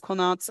Miss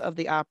Quinault's of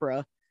the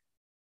opera.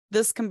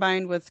 This,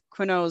 combined with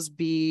Quinault's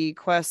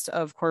bequest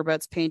of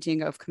Courbet's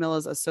painting of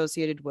Camillas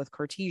associated with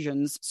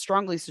courtesans,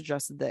 strongly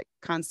suggested that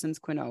Constance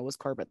Quinault was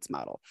Courbet's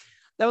model."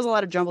 That was a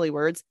lot of jumbly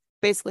words.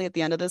 Basically, at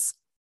the end of this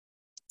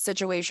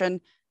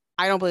situation,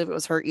 I don't believe it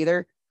was her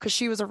either, because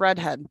she was a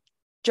redhead.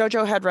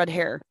 JoJo had red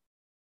hair.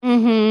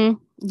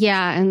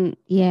 Yeah, and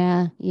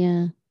yeah.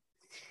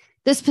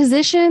 This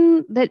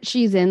position that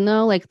she's in,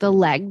 though, like that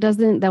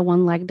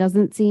one leg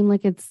doesn't seem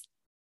like it's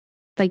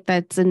like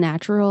that's a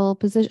natural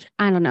position.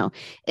 I don't know.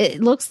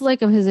 It looks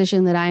like a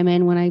position that I'm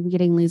in when I'm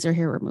getting laser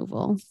hair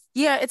removal.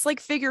 Yeah, it's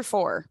like figure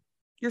four.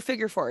 You're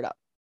figure four it up.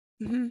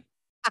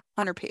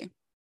 100p.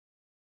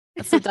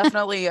 That's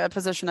definitely a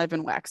position I've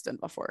been waxed in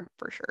before,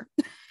 for sure.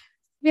 I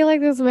feel like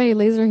that's my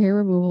laser hair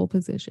removal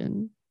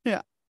position.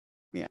 Yeah.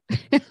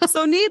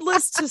 So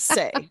needless to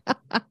say,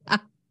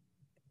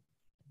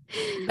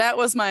 that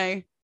was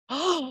my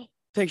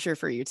picture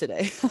for you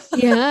today.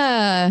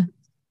 Yeah.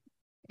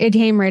 It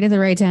came right at the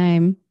right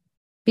time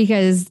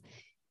because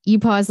you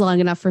paused long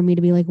enough for me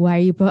to be like, why are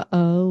you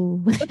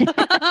oh.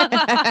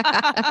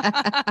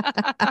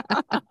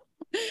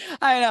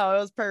 I know, it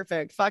was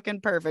perfect.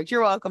 Fucking perfect.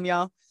 You're welcome,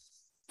 y'all.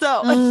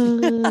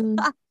 So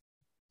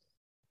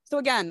so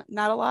again,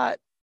 not a lot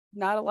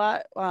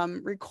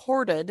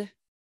recorded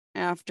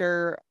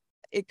after.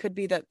 It could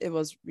be that it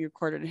was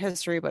recorded in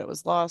history, but it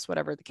was lost,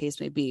 whatever the case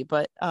may be.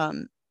 But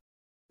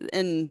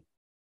in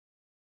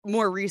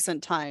more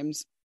recent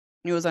times,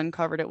 it was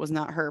uncovered it was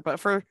not her. But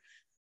for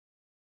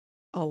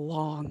a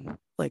long,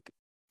 like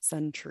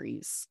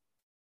centuries,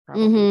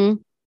 probably a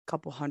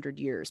couple hundred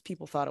years,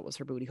 people thought it was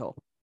her booty hole.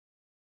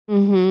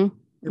 Your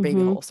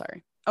baby hole,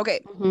 sorry. Okay.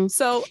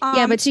 So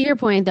yeah, but to your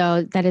point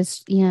though, that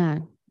is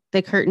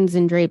the curtains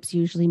and drapes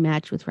usually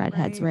match with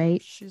redheads,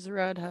 right? She's a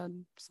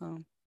redhead, so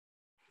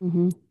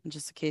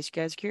just in case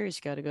you guys are curious,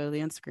 you got to go to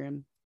the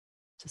Instagram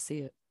to see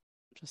it.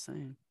 Just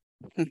saying.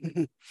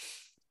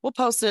 We'll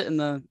post it in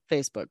the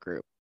Facebook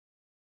group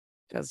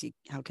because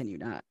how can you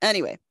not?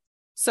 Anyway,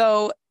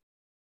 so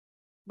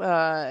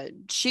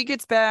she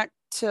gets back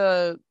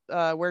to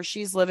where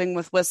she's living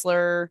with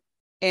Whistler,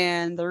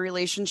 and the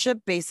relationship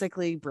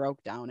basically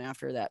broke down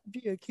after that.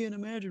 I can't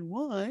imagine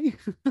why.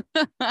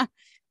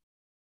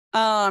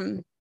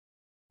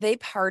 They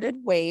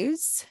parted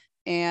ways,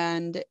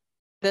 and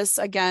this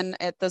again,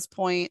 at this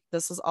point,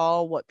 this is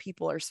all what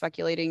people are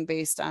speculating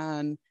based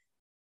on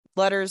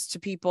letters to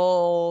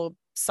people,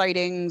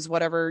 sightings,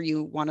 whatever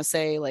you want to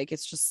say. Like,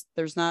 it's just,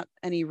 there's not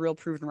any real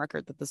proven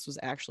record that this was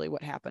actually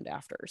what happened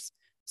after.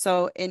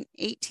 So in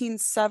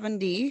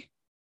 1870,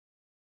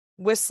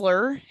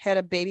 Whistler had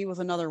a baby with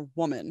another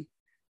woman.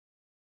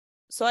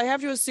 So I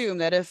have to assume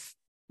that if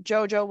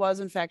JoJo was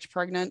in fact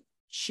pregnant,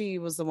 she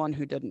was the one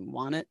who didn't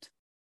want it.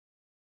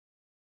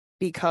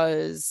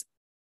 Because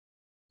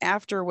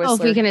after Whistler...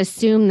 if we can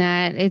assume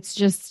that, it's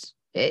just...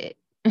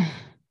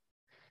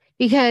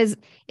 because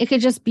it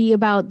could just be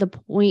about the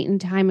point in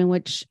time in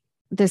which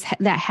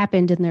that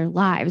happened in their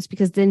lives,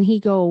 because didn't he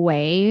go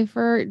away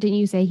didn't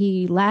you say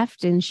he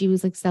left and she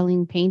was like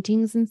selling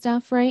paintings and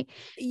stuff, right?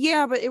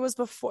 Yeah, but it was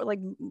before, like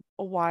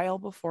a while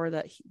before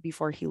that,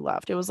 before he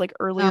left. It was like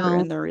earlier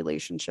in their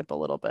relationship a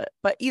little bit,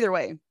 but either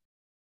way,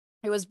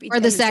 it was.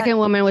 Or the second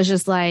woman was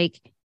just like,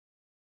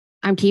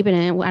 I'm keeping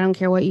it. I don't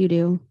care what you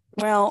do.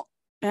 Well,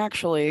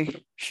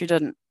 actually, she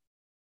didn't.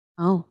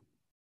 Oh.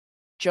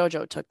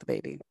 JoJo took the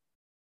baby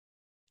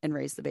and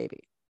raised the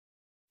baby.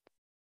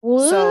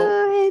 What?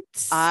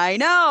 So, I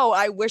know.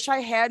 I wish I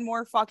had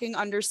more fucking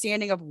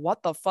understanding of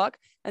what the fuck.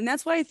 And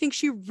that's why I think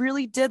she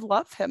really did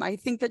love him. I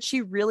think that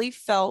she really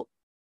felt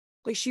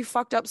like she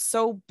fucked up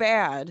so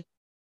bad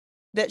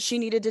that she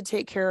needed to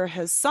take care of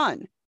his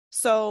son.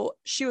 So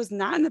she was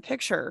not in the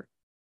picture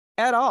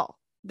at all.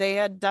 They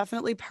had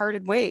definitely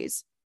parted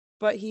ways.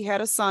 But he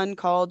had a son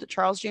called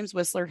Charles James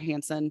Whistler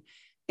Hanson.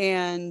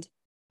 And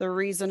the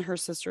reason her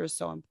sister is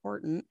so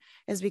important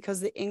is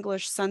because the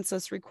English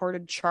census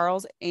recorded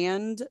Charles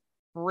and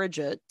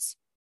Bridget,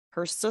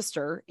 her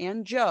sister,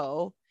 and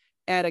Joe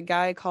at a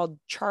guy called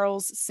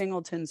Charles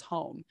Singleton's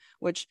home,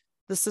 which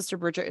the sister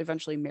Bridget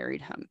eventually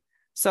married him.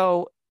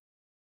 So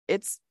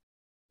it's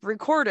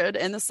recorded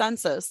in the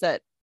census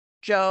that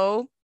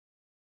Joe,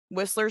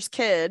 Whistler's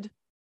kid,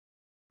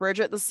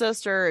 Bridget, the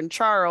sister, and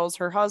Charles,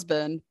 her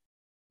husband,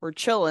 were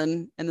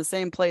chilling in the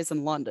same place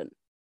in London.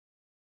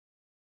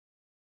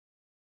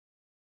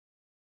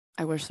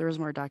 I wish there was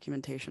more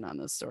documentation on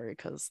this story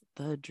because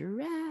the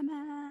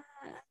drama.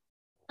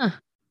 Huh.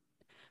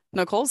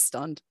 Nicole's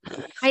stunned.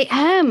 I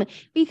am,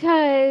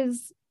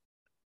 because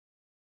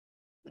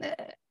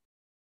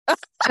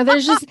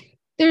there's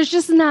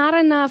just not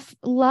enough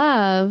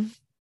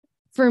love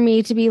for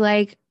me to be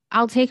like,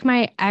 I'll take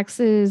my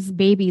ex's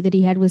baby that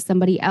he had with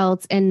somebody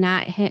else and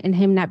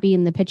him not be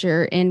in the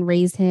picture and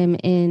raise him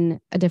in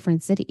a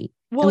different city.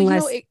 Well,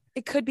 unless...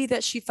 it could be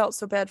that she felt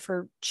so bad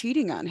for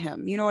cheating on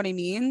him. You know what I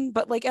mean?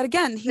 But like,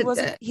 again,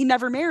 he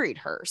never married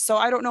her. So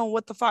I don't know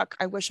what the fuck.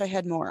 I wish I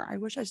had more. I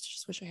wish I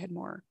had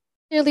more.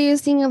 Clearly is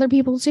seeing other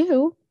people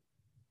too.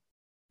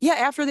 Yeah.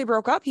 After they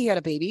broke up, he had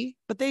a baby,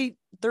 but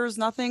there's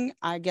nothing.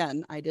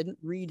 Again, I didn't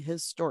read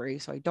his story,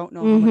 so I don't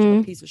know how much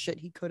of a piece of shit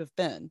he could have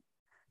been.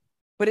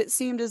 But it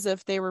seemed as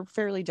if they were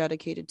fairly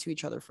dedicated to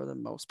each other for the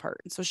most part.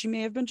 And so she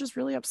may have been just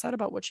really upset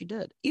about what she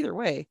did. Either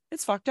way,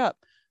 it's fucked up.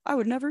 I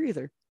would never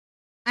either.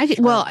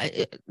 Well,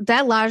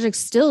 that logic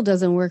still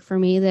doesn't work for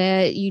me,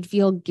 that you'd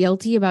feel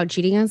guilty about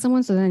cheating on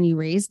someone, so then you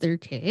raise their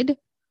kid.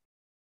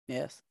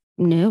 Yes.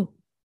 No.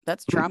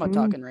 That's trauma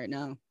talking right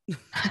now.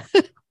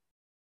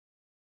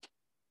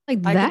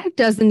 Like that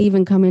doesn't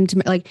even come into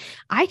me. Like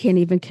I can't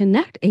even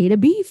connect A to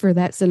B for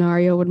that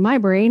scenario with my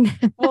brain.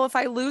 Well, if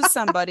I lose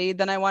somebody,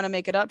 then I want to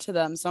make it up to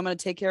them. So I'm going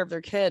to take care of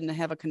their kid and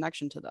have a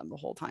connection to them the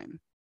whole time.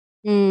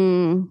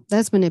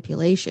 That's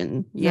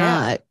manipulation,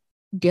 not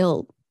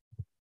guilt.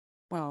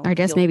 Well, I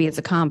guess maybe it's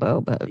a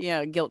combo, but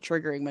yeah, guilt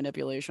triggering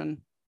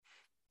manipulation.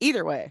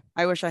 Either way,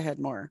 I wish I had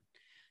more.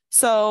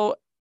 So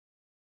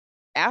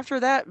after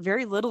that,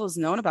 very little is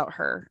known about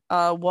her.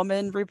 A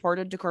woman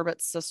reported to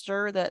Corbett's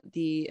sister that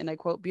and I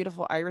quote,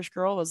 beautiful Irish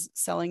girl was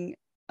selling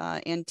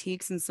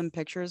antiques and some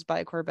pictures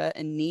by Corbett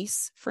in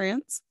Nice,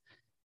 France.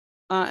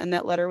 And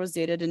that letter was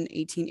dated in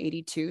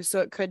 1882. So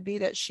it could be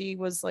that she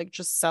was like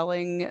just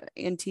selling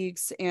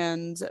antiques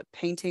and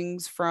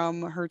paintings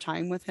from her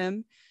time with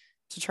him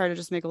to try to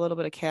just make a little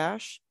bit of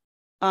cash.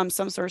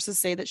 Some sources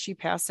say that she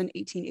passed in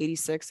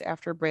 1886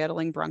 after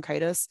battling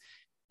bronchitis.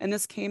 And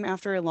this came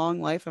after a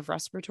long life of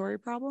respiratory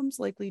problems,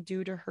 likely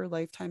due to her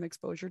lifetime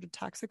exposure to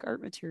toxic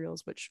art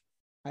materials, which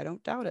I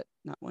don't doubt it,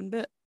 not one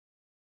bit.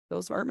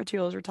 Those art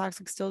materials are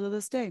toxic still to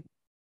this day.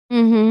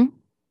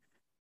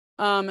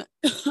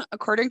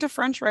 According to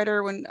French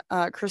writer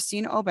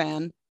Christine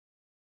Aubin,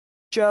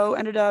 Jo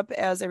ended up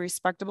as a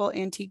respectable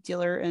antique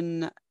dealer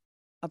in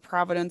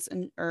Providence,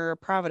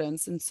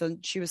 and so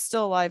she was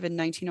still alive in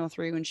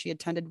 1903 when she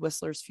attended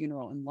Whistler's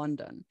funeral in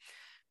London.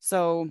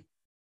 So,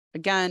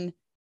 again,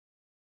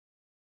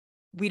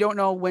 we don't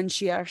know when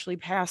she actually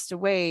passed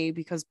away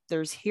because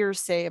there's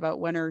hearsay about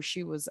when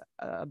she was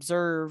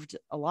observed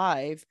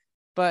alive.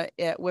 But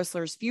at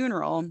Whistler's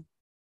funeral,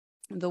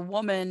 the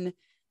woman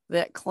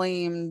that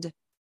claimed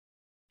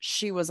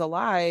she was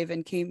alive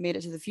and made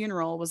it to the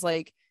funeral was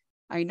like,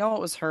 I know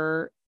it was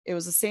her. It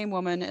was the same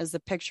woman as the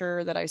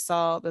picture that I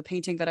saw, the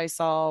painting that I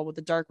saw with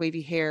the dark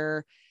wavy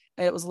hair.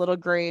 It was a little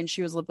gray and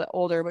she was a little bit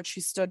older, but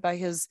she stood by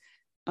his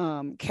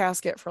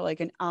casket for like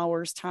an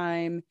hour's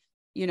time,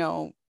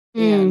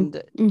 and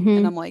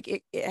I'm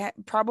like, it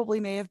probably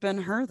may have been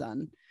her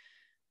then.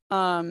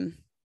 And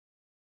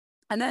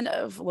then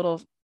a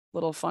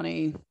little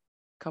funny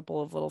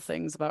couple of little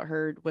things about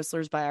her.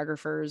 Whistler's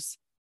biographers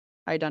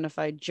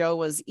identified Jo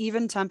was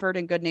even-tempered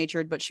and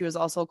good-natured, but she was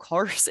also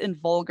coarse and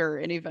vulgar,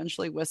 and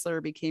eventually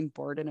Whistler became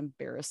bored and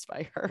embarrassed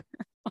by her.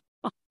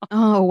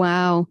 Oh,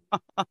 wow.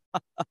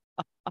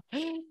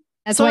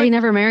 That's why he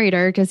never married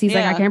her, because he's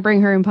like, I can't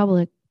bring her in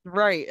public.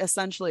 Right.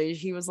 Essentially,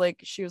 she was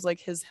like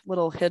his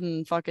little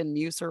hidden fucking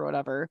muse or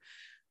whatever.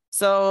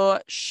 So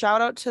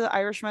shout out to the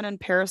Irishman in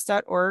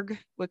Paris.org,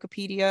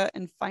 Wikipedia,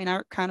 and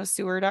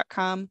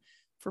fineartconnoisseur.com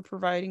for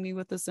providing me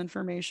with this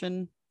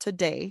information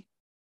today,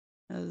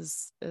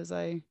 as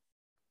I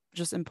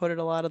just inputted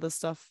a lot of this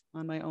stuff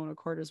on my own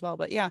accord as well.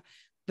 But yeah,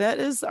 that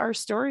is our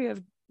story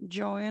of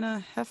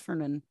Joanna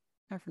Hiffernan.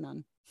 I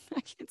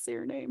can't say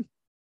her name.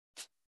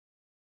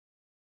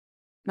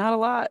 Not a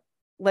lot.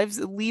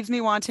 Leaves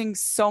me wanting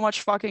so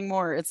much fucking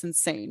more. It's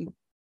insane.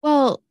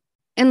 Well,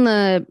 in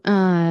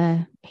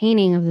the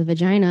painting of the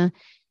vagina,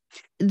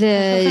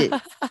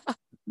 the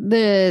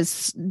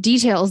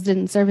details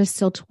didn't surface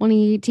till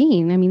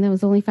 2018. I mean, that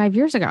was only 5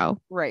 years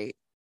ago. Right.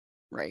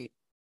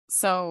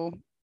 So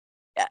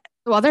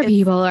other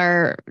people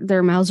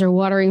their mouths are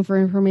watering for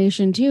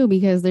information too,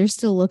 because they're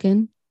still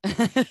looking.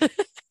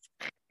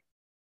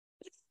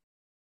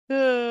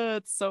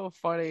 It's so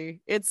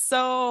funny. It's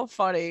so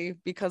funny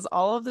because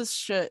all of this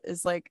shit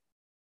is like,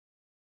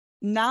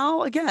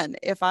 now again,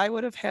 if I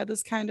would have had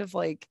this kind of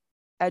like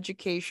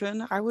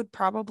education, I would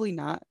probably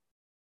not.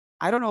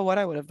 I don't know what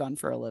I would have done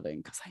for a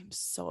living because I'm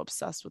so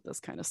obsessed with this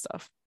kind of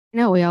stuff.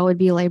 No, we all would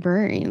be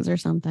librarians or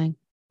something.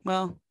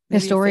 Well,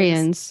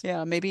 historians.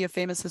 Maybe a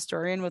famous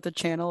historian with a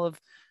channel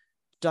of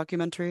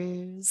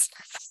documentaries.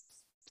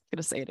 I'm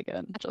gonna say it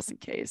again just in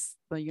case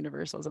the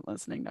universe wasn't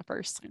listening the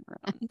first time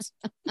around.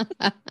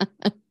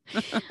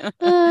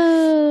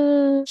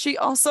 She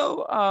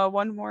also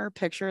one more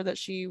picture that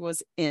she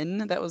was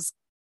in that was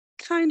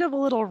kind of a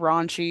little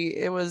raunchy.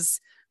 It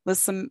was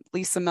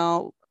Lisa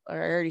Mel. I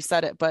already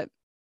said it, but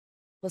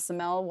Lisa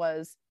Mel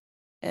was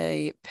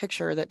a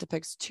picture that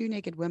depicts two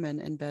naked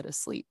women in bed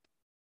asleep.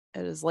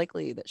 It is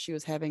likely that she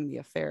was having the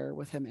affair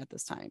with him at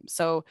this time.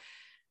 So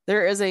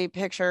there is a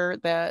picture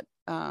that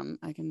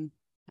I can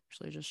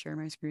actually just share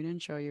my screen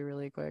and show you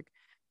really quick.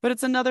 But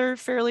it's another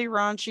fairly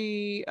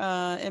raunchy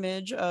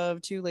image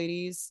of two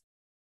ladies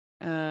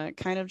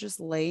kind of just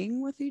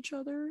laying with each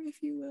other,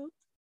 if you will.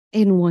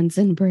 In one's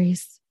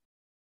embrace.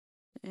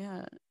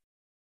 Yeah.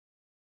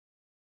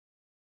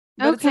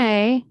 But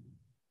okay.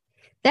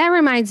 That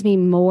reminds me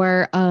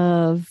more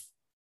of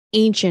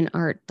ancient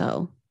art,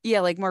 though.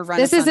 Yeah, like more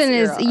Renaissance.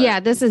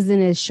 This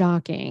isn't as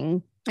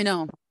shocking. I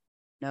know.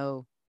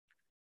 No.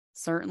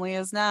 Certainly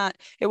is not.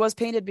 It was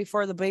painted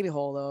before the baby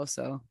hole, though,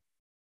 so.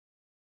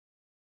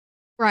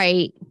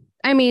 Right.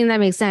 I mean, that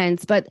makes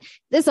sense. But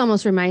this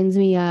almost reminds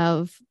me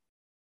of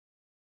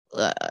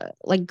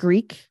like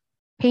Greek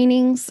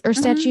paintings or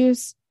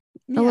statues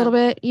a little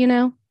bit,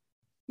 Yeah.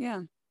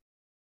 Yeah.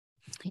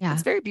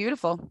 It's very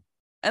beautiful.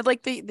 And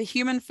like the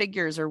human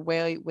figures are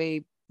way,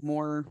 way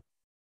more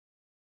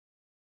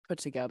put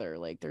together.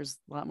 Like there's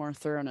a lot more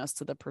thoroughness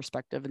to the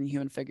perspective in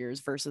human figures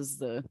versus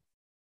the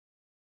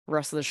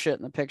rest of the shit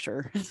in the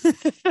picture.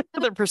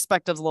 The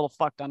perspective's a little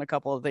fucked on a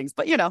couple of things,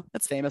 but you know,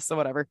 it's famous, so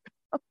whatever.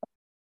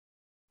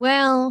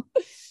 Well,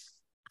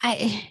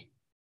 I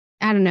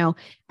don't know.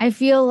 I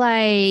feel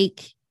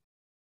like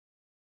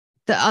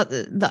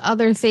the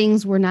other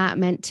things were not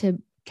meant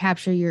to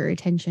capture your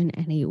attention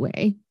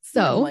anyway.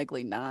 More So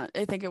likely not.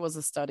 I think it was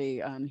a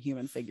study on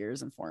human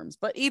figures and forms.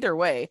 But either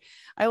way,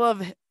 I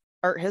love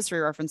art history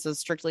references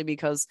strictly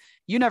because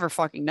you never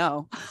fucking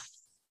know.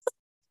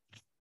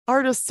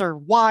 Artists are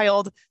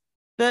wild.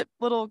 That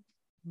little,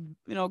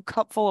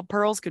 cup full of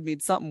pearls could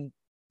mean something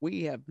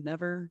we'll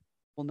never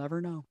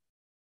know.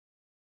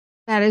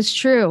 that is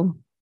true.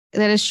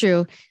 That is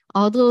true.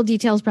 All the little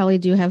details probably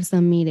do have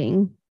some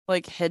meaning.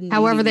 Like hidden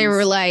However, meanings. they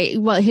were like,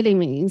 well, hidden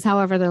meanings.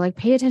 However, they're like,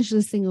 pay attention to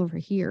this thing over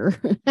here.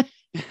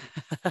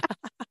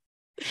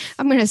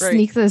 I'm going to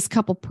sneak this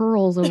couple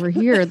pearls over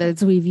here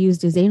that we've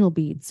used as anal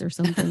beads or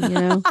something,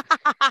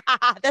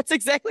 That's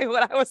exactly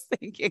what I was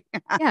thinking.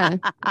 Yeah,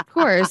 of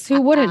course.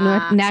 Who wouldn't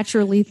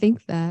naturally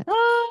think that?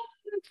 Oh,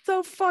 it's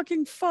so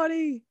fucking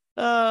funny.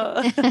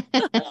 Or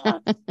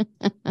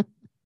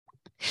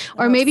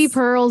maybe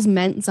pearls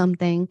meant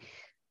something,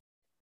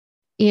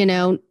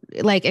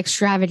 like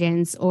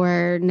extravagance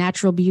or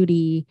natural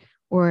beauty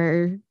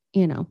or,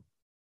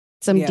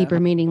 some deeper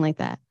meaning like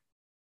that.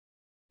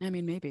 I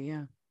mean, maybe,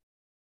 yeah.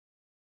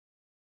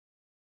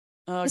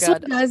 Oh, this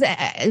God.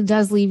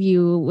 does leave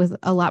you with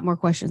a lot more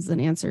questions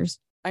than answers.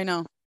 I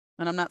know.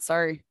 And I'm not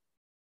sorry.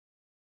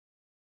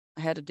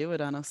 I had to do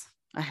it on us.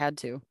 I had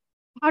to.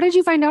 How did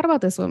you find out about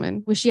this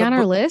woman? Was she on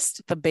our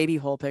list? The baby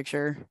hole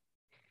picture.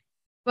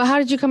 Well, how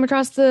did you come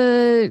across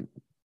the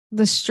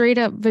straight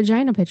up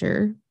vagina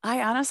picture?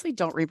 I honestly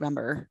don't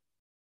remember.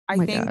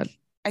 God.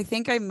 I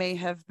think I may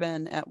have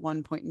been at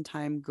one point in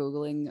time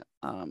Googling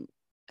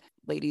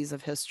ladies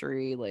of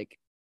history, like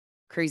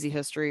crazy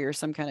history or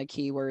some kind of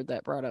keyword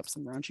that brought up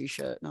some raunchy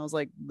shit. And I was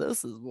like,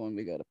 this is one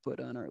we got to put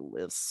on our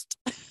list.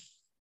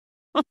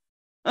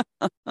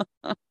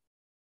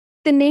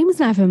 The name's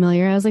not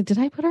familiar. I was like, did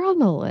I put her on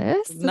the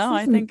list? No,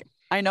 I think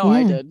I know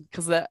I did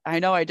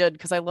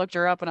because I looked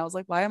her up and I was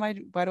like, why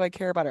do I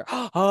care about her?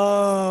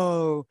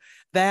 Oh,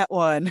 that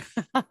one.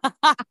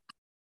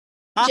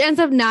 She ends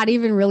up not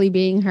even really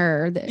being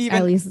her,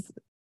 at least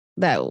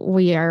that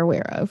we are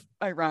aware of.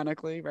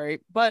 Ironically, right?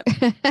 But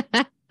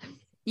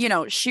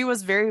she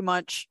was very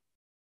much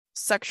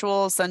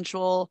sexual,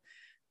 sensual,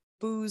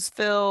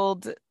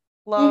 booze-filled,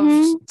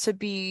 loved to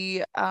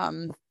be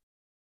the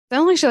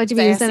only she liked to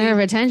be the center of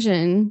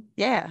attention.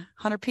 Yeah,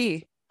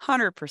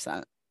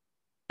 100%.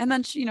 And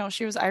then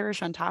she was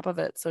Irish on top of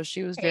it, so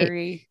she was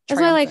very.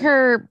 That's why, like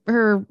her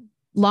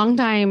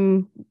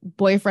longtime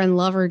boyfriend,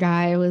 lover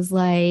guy was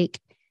like,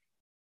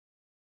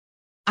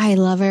 I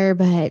love her,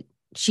 but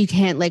she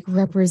can't like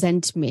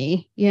represent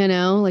me,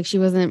 like she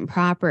wasn't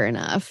proper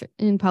enough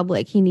in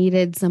public. He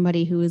needed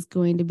somebody who was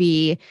going to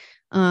be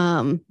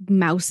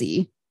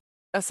mousy.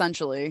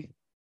 Essentially,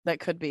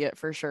 that could be it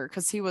for sure,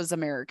 because he was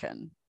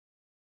American.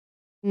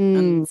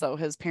 And so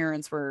his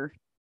parents were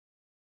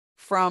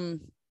from,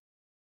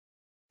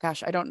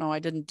 gosh, I don't know. I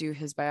didn't do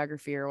his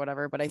biography or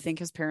whatever, but I think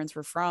his parents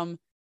were from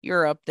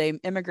Europe. They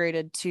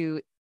immigrated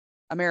to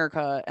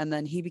America, and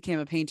then he became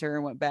a painter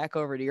and went back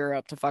over to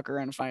Europe to fuck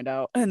around and find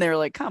out. And they were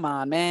like, come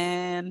on,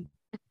 man.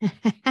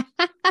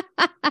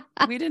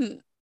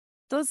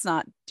 Let's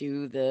not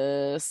do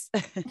this.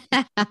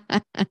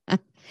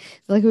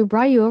 Like, we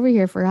brought you over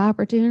here for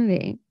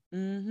opportunity.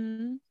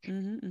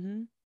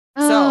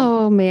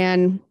 Oh,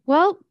 man.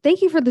 Well,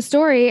 thank you for the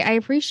story. I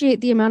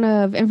appreciate the amount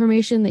of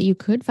information that you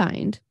could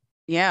find.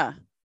 Yeah,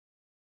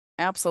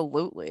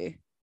 absolutely.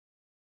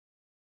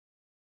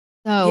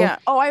 So, yeah.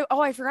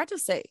 I forgot to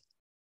say.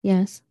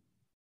 Yes.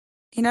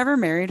 He never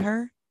married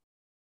her,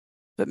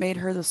 but made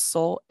her the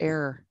sole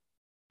heir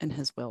in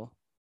his will.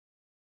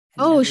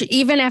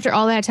 Even after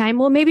all that time?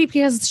 Well, maybe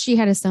because she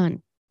had a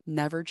son.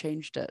 Never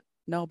changed it.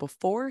 No,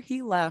 before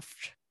he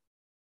left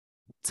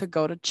to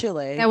go to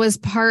Chile. That was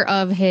part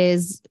of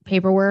his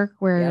paperwork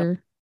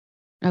where.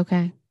 Yep.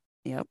 Okay.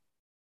 Yep.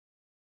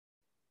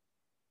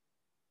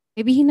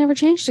 Maybe he never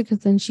changed it because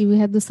then she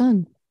had the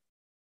son.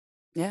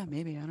 Yeah,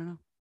 maybe. I don't know.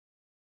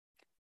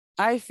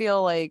 I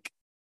feel like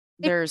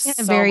there's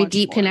a very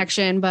deep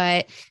connection,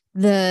 but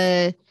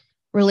the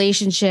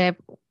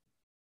relationship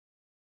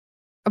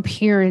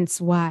appearance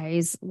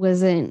wise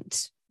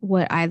wasn't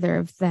what either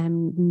of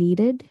them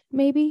needed,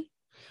 maybe,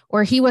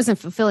 or he wasn't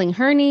fulfilling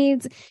her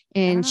needs,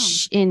 and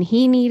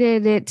he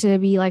needed it to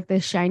be like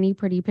this shiny,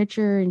 pretty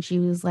picture, and she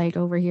was like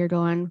over here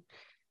going,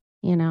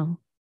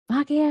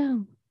 fuck yeah,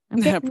 I'm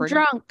getting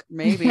drunk.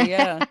 Maybe,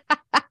 yeah.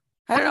 I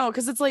don't know,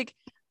 because it's like,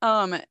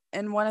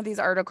 in one of these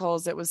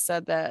articles, it was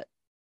said that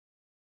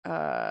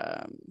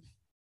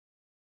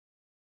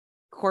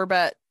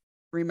Corbett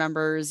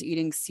remembers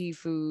eating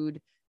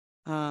seafood,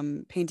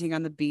 painting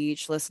on the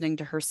beach, listening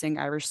to her sing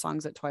Irish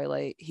songs at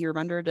twilight. He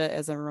remembered it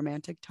as a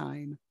romantic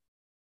time.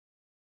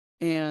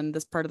 And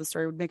this part of the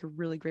story would make a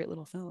really great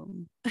little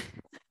film.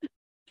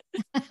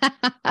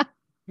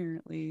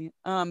 Apparently.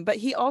 But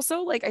he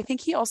also like I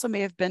think he also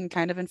may have been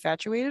kind of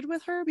infatuated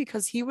with her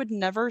because he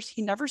never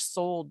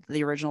sold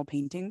the original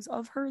paintings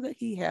of her that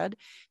he had.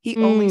 He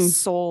only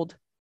sold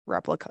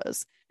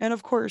replicas. And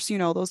of course,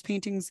 those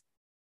paintings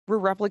were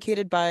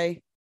replicated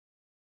by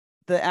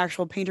the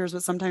actual painters,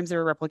 but sometimes they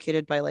were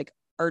replicated by like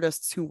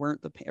artists who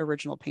weren't the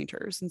original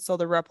painters. And so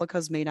the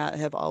replicas may not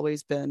have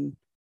always been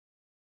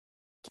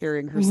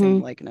carrying her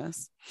same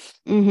likeness.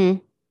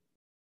 Well,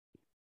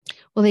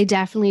 they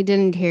definitely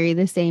didn't carry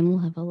the same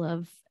level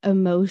of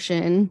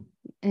emotion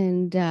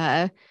and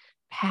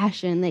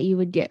passion that you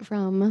would get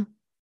from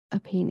a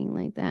painting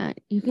like that.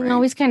 You can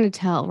always kind of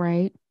tell,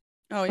 right?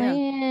 Oh,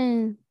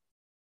 yeah.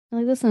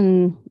 Like this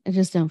one, I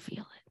just don't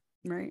feel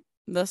it. Right.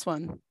 This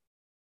one.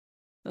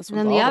 And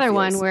then the other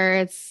one where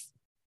it's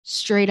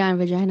straight on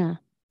vagina.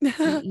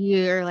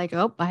 You're like,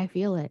 oh, I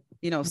feel it.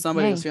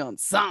 Somebody was feeling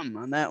something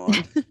on that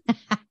one.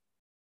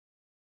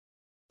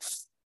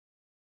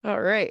 All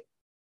right.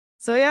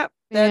 So, yeah,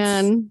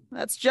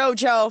 that's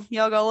JoJo.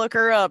 Y'all go look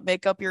her up.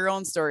 Make up your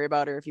own story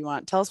about her if you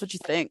want. Tell us what you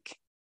think.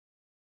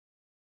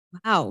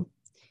 Wow.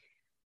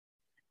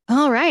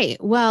 All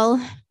right.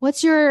 Well,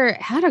 what's your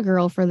Atta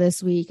Girl for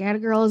this week? Atta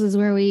Girls is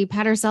where we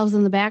pat ourselves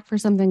in the back for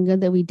something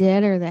good that we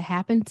did or that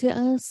happened to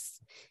us.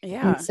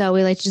 Yeah. And so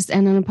we like to just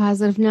end on a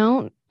positive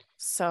note.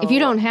 So if you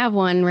don't have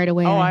one right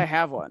away. Oh, I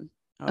have one.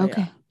 Oh,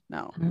 okay. Yeah.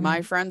 No,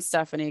 my friend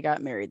Stephanie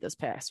got married this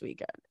past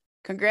weekend.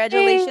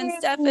 Congratulations,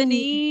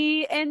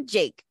 Stephanie and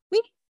Jake.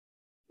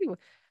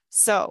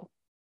 So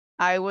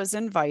I was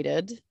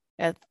invited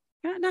at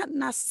not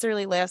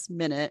necessarily last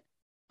minute,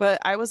 but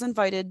I was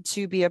invited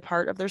to be a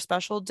part of their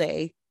special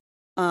day.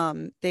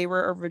 They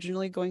were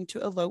originally going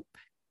to elope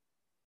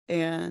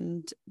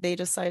and they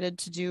decided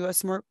to do a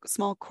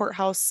small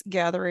courthouse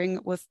gathering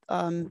with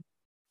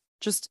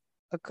just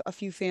a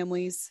few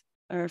families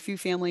or a few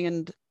family,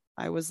 and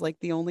I was like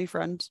the only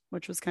friend,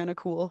 which was kind of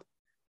cool.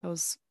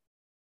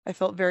 I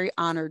felt very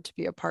honored to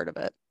be a part of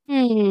it.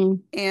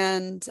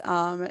 And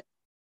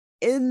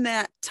in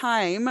that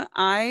time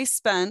I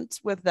spent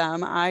with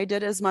them, I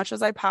did as much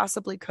as I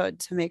possibly could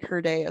to make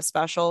her day as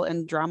special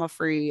and drama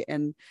free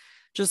and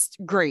just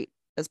great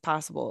as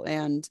possible.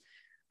 And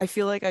I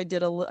feel like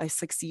I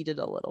succeeded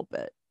a little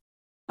bit.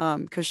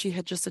 Because she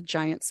had just a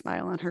giant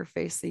smile on her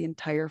face the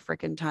entire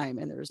freaking time.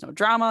 And there was no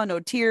drama,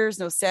 no tears,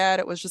 no sad.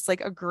 It was just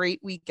like a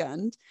great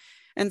weekend.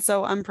 And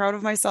so I'm proud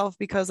of myself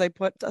because I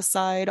put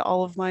aside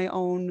all of my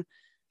own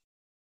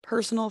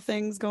personal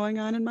things going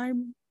on in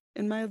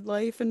my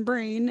life and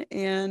brain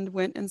and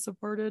went and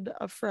supported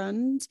a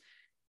friend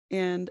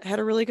and had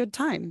a really good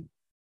time.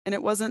 And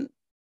it wasn't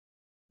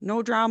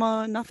no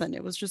drama, nothing.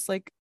 It was just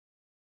like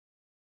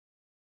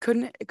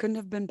it couldn't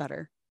have been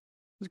better.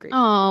 It was great.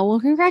 Oh, well,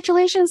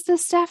 congratulations to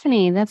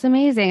Stephanie. That's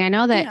amazing. I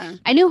know that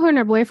I knew her and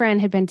her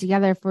boyfriend had been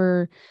together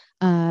for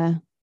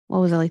what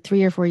was it, like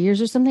 3 or 4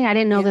 years or something? I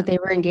didn't know that they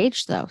were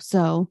engaged though.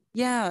 So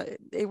yeah,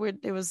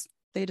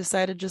 they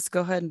decided just go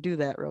ahead and do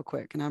that real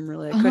quick. And I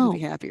couldn't be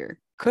happier.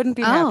 Couldn't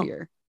be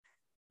happier.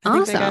 I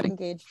think they got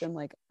engaged in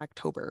like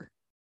October.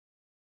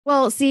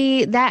 Well,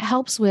 see, that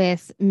helps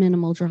with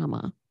minimal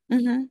drama.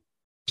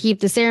 Keep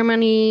the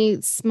ceremony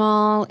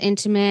small,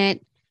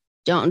 intimate.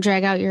 Don't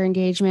drag out your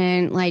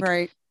engagement.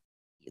 Like,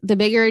 the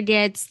bigger it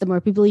gets, the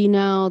more people you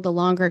know, the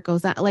longer it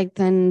goes on. Like,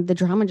 then the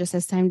drama just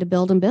has time to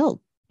build and build.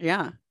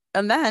 Yeah.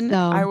 And then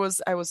I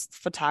was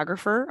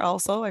photographer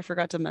also. I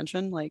forgot to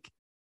mention, like,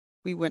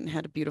 we went and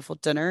had a beautiful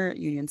dinner at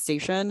Union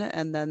Station,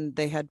 and then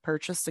they had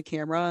purchased a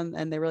camera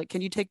and they were like,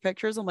 can you take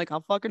pictures? I'm like,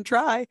 I'll fucking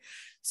try.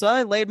 So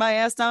I laid my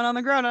ass down on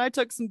the ground and I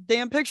took some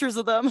damn pictures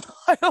of them.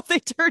 I hope they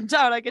turned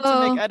out. I get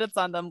to make edits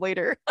on them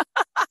later.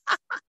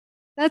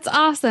 That's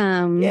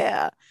awesome.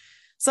 Yeah.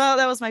 So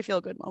that was my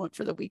feel good moment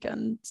for the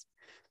weekend.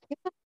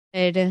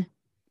 Good.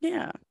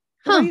 Yeah.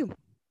 How about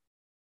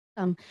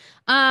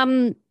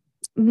you?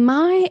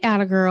 My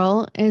Atta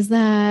Girl is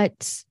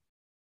that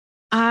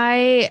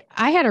I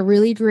had a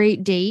really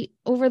great date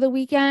over the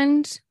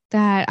weekend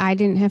that I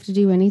didn't have to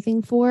do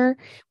anything for,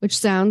 which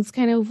sounds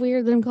kind of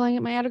weird that I'm calling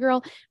it my Atta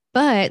Girl,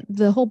 but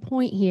the whole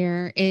point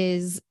here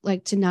is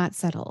like to not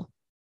settle.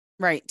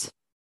 Right.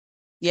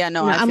 Yeah,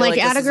 no, I'm like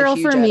Atta Girl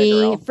for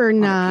me for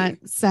not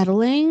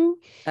settling.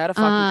 Atta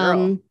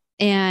fucking girl.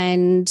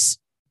 And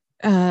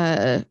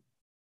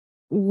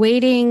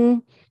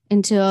waiting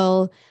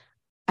until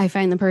I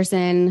find the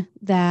person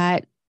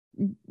that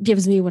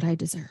gives me what I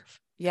deserve.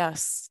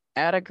 Yes.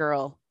 Atta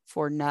girl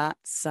for not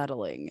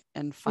settling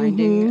and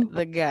finding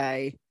the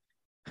guy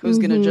who's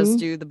going to just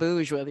do the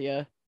bouge with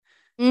you.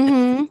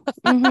 Give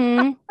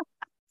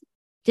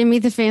me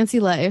the fancy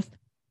life.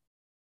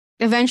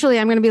 Eventually,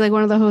 I'm going to be like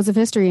one of the hoes of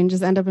history and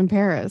just end up in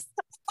Paris.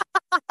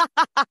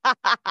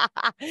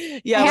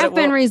 Yeah, I have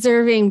been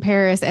reserving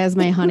Paris as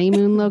my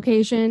honeymoon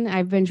location.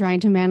 I've been trying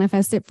to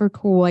manifest it for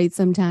quite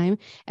some time.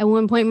 At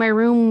one point, my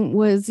room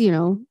was,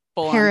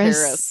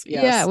 Paris.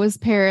 Yes. Yeah, it was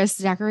Paris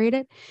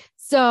decorated.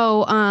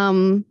 So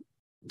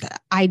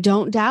I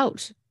don't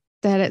doubt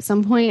that at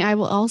some point I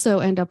will also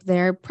end up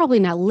there. Probably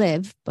not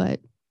live, but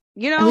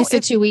At least a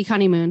 2-week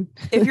honeymoon.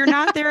 If you're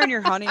not there in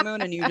your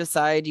honeymoon and you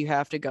decide you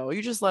have to go,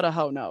 you just let a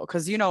hoe know.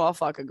 Because I'll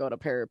fucking go to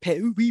Perry.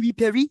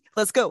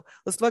 Let's go.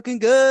 Let's fucking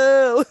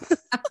go.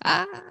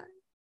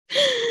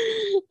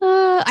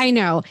 I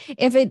know.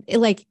 If it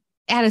like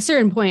at a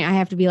certain point, I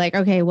have to be like,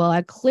 okay,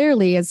 well,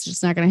 clearly it's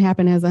just not going to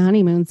happen as a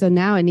honeymoon. So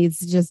now it needs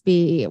to just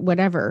be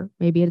whatever.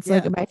 Maybe it's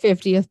like my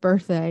 50th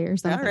birthday or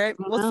something. All right,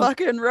 let's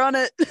fucking run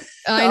it.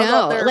 I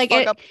know. Like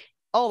fuck up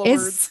all the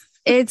words.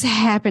 It's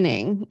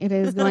happening. It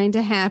is going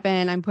to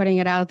happen. I'm putting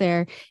it out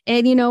there.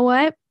 And you know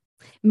what?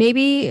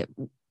 Maybe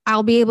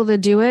I'll be able to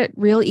do it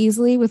real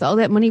easily with all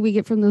that money we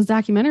get from those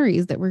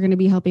documentaries that we're going to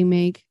be helping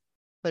make.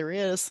 There he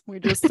is. We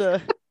just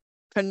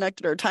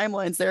connected our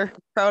timelines there.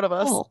 Proud of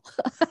us. Oh.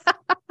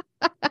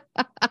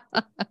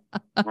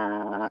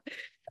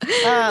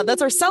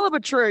 That's our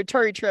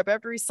celebratory trip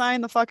after we sign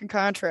the fucking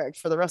contract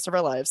for the rest of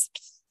our lives.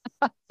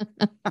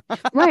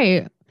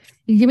 Right.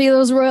 You give me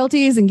those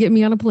royalties and get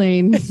me on a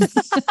plane.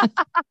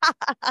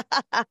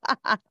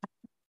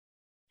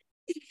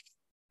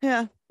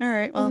 Yeah. All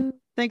right. Well,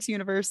 thanks,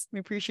 universe. We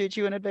appreciate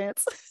you in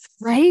advance.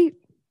 Right?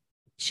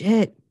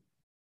 Shit.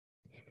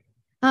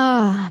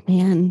 Ah,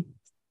 man.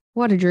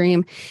 What a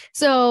dream.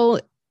 So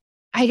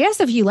I guess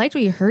if you liked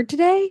what you heard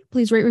today,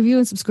 please rate, review,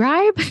 and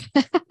subscribe.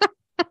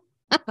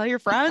 Tell your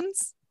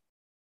friends.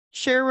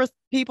 Share with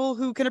people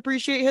who can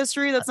appreciate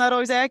history that's not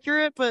always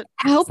accurate, but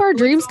I hope our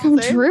dreams come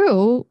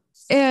true.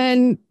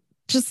 And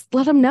just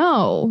let them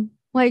know,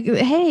 like,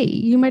 hey,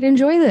 you might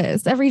enjoy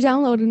this. Every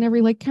download and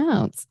every like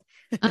counts.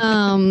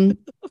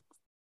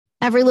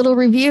 Every little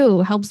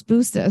review helps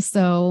boost us.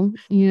 So,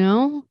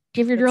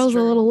 give your girls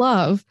a little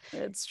love.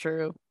 It's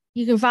true.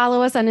 You can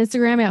follow us on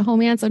Instagram at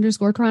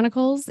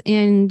homance_chronicles.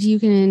 And you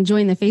can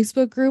join the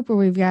Facebook group where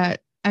we've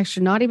got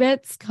extra naughty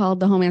bits called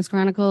the Homance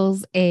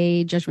Chronicles,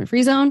 a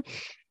judgment-free zone.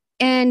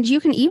 And you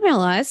can email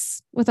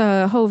us with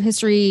a Hove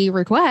History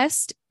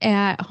request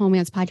at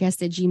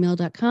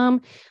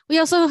homancepodcast@gmail.com. We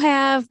also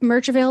have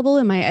merch available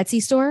in my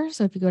Etsy store.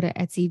 So if you go to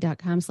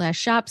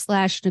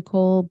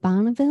etsy.com/shop/Nicole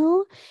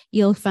Bonneville,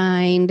 you'll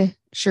find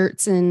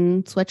shirts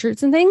and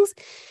sweatshirts and things.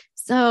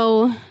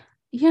 So,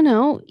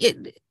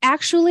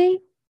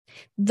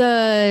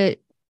 the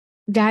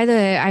guy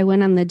that I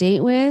went on the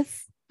date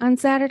with on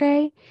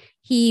Saturday,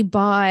 he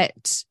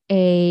bought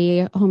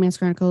a Homance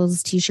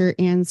Chronicles t-shirt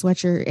and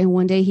sweatshirt. And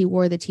one day he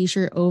wore the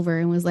t-shirt over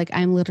and was like,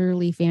 I'm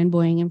literally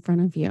fanboying in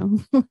front of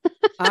you.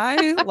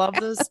 I love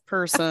this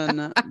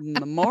person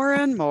more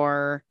and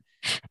more.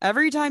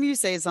 Every time you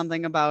say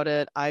something about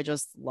it, I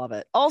just love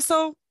it.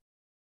 Also,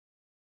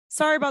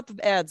 sorry about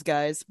the ads,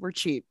 guys. We're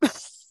cheap.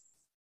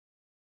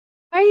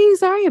 Why are you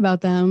sorry about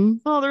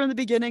them? Well, they're in the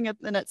beginning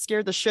and it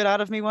scared the shit out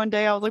of me one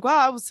day. I was like,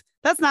 wow,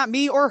 that's not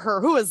me or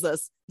her. Who is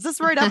this? Is this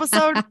the right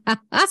episode?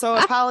 So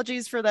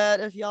apologies for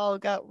that if y'all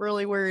got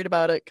really worried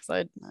about it,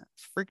 because it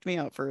freaked me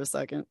out for a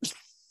second. I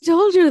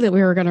told you that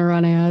we were going to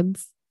run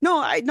ads.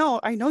 No, I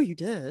know you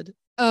did.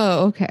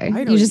 Oh, okay.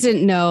 You just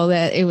didn't know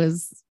that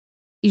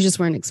you just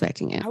weren't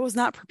expecting it. I was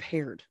not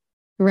prepared.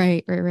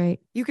 Right.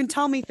 You can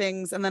tell me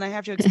things and then I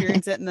have to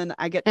experience it and then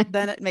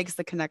then it makes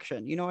the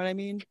connection. You know what I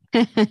mean?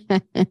 I'm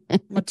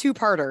a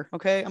two-parter.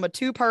 Okay. I'm a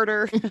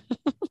two-parter.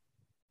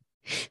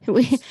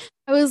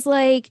 I was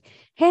like,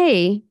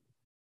 hey,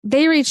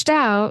 they reached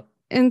out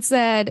and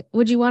said,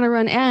 would you want to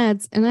run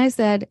ads? And I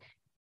said,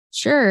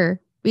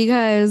 sure,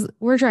 because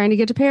we're trying to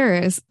get to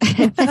Paris.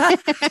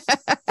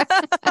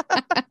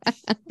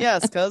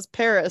 Yes, because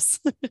Paris.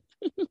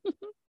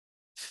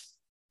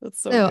 That's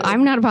so good.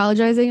 I'm not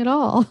apologizing at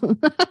all.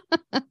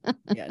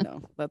 Yeah,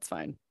 no, that's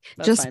fine.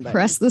 Just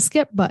press the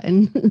skip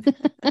button.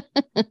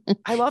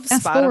 I love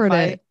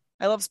Spotify.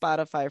 I love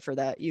Spotify for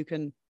that. You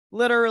can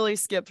literally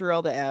skip through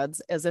all the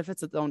ads as if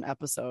it's its own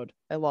episode.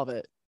 I love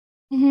it.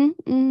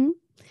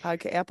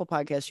 Apple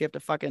Podcasts, you have to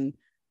fucking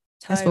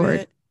time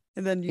it,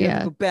 and then you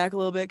have to go back a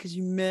little bit because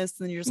you missed,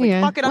 and then you're just like,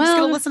 fuck it, I'm just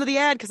gonna listen to the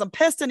ad because I'm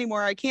pissed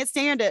anymore. I can't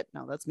stand it.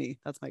 No, that's me.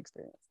 That's my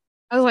experience.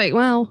 I was like,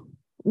 well,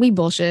 we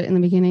bullshit in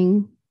the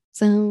beginning.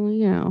 So,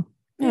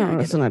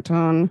 listen a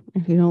ton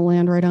if you don't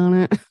land right on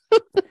it.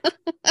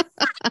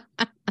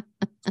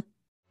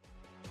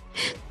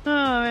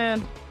 Oh,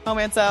 man.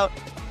 Homance out.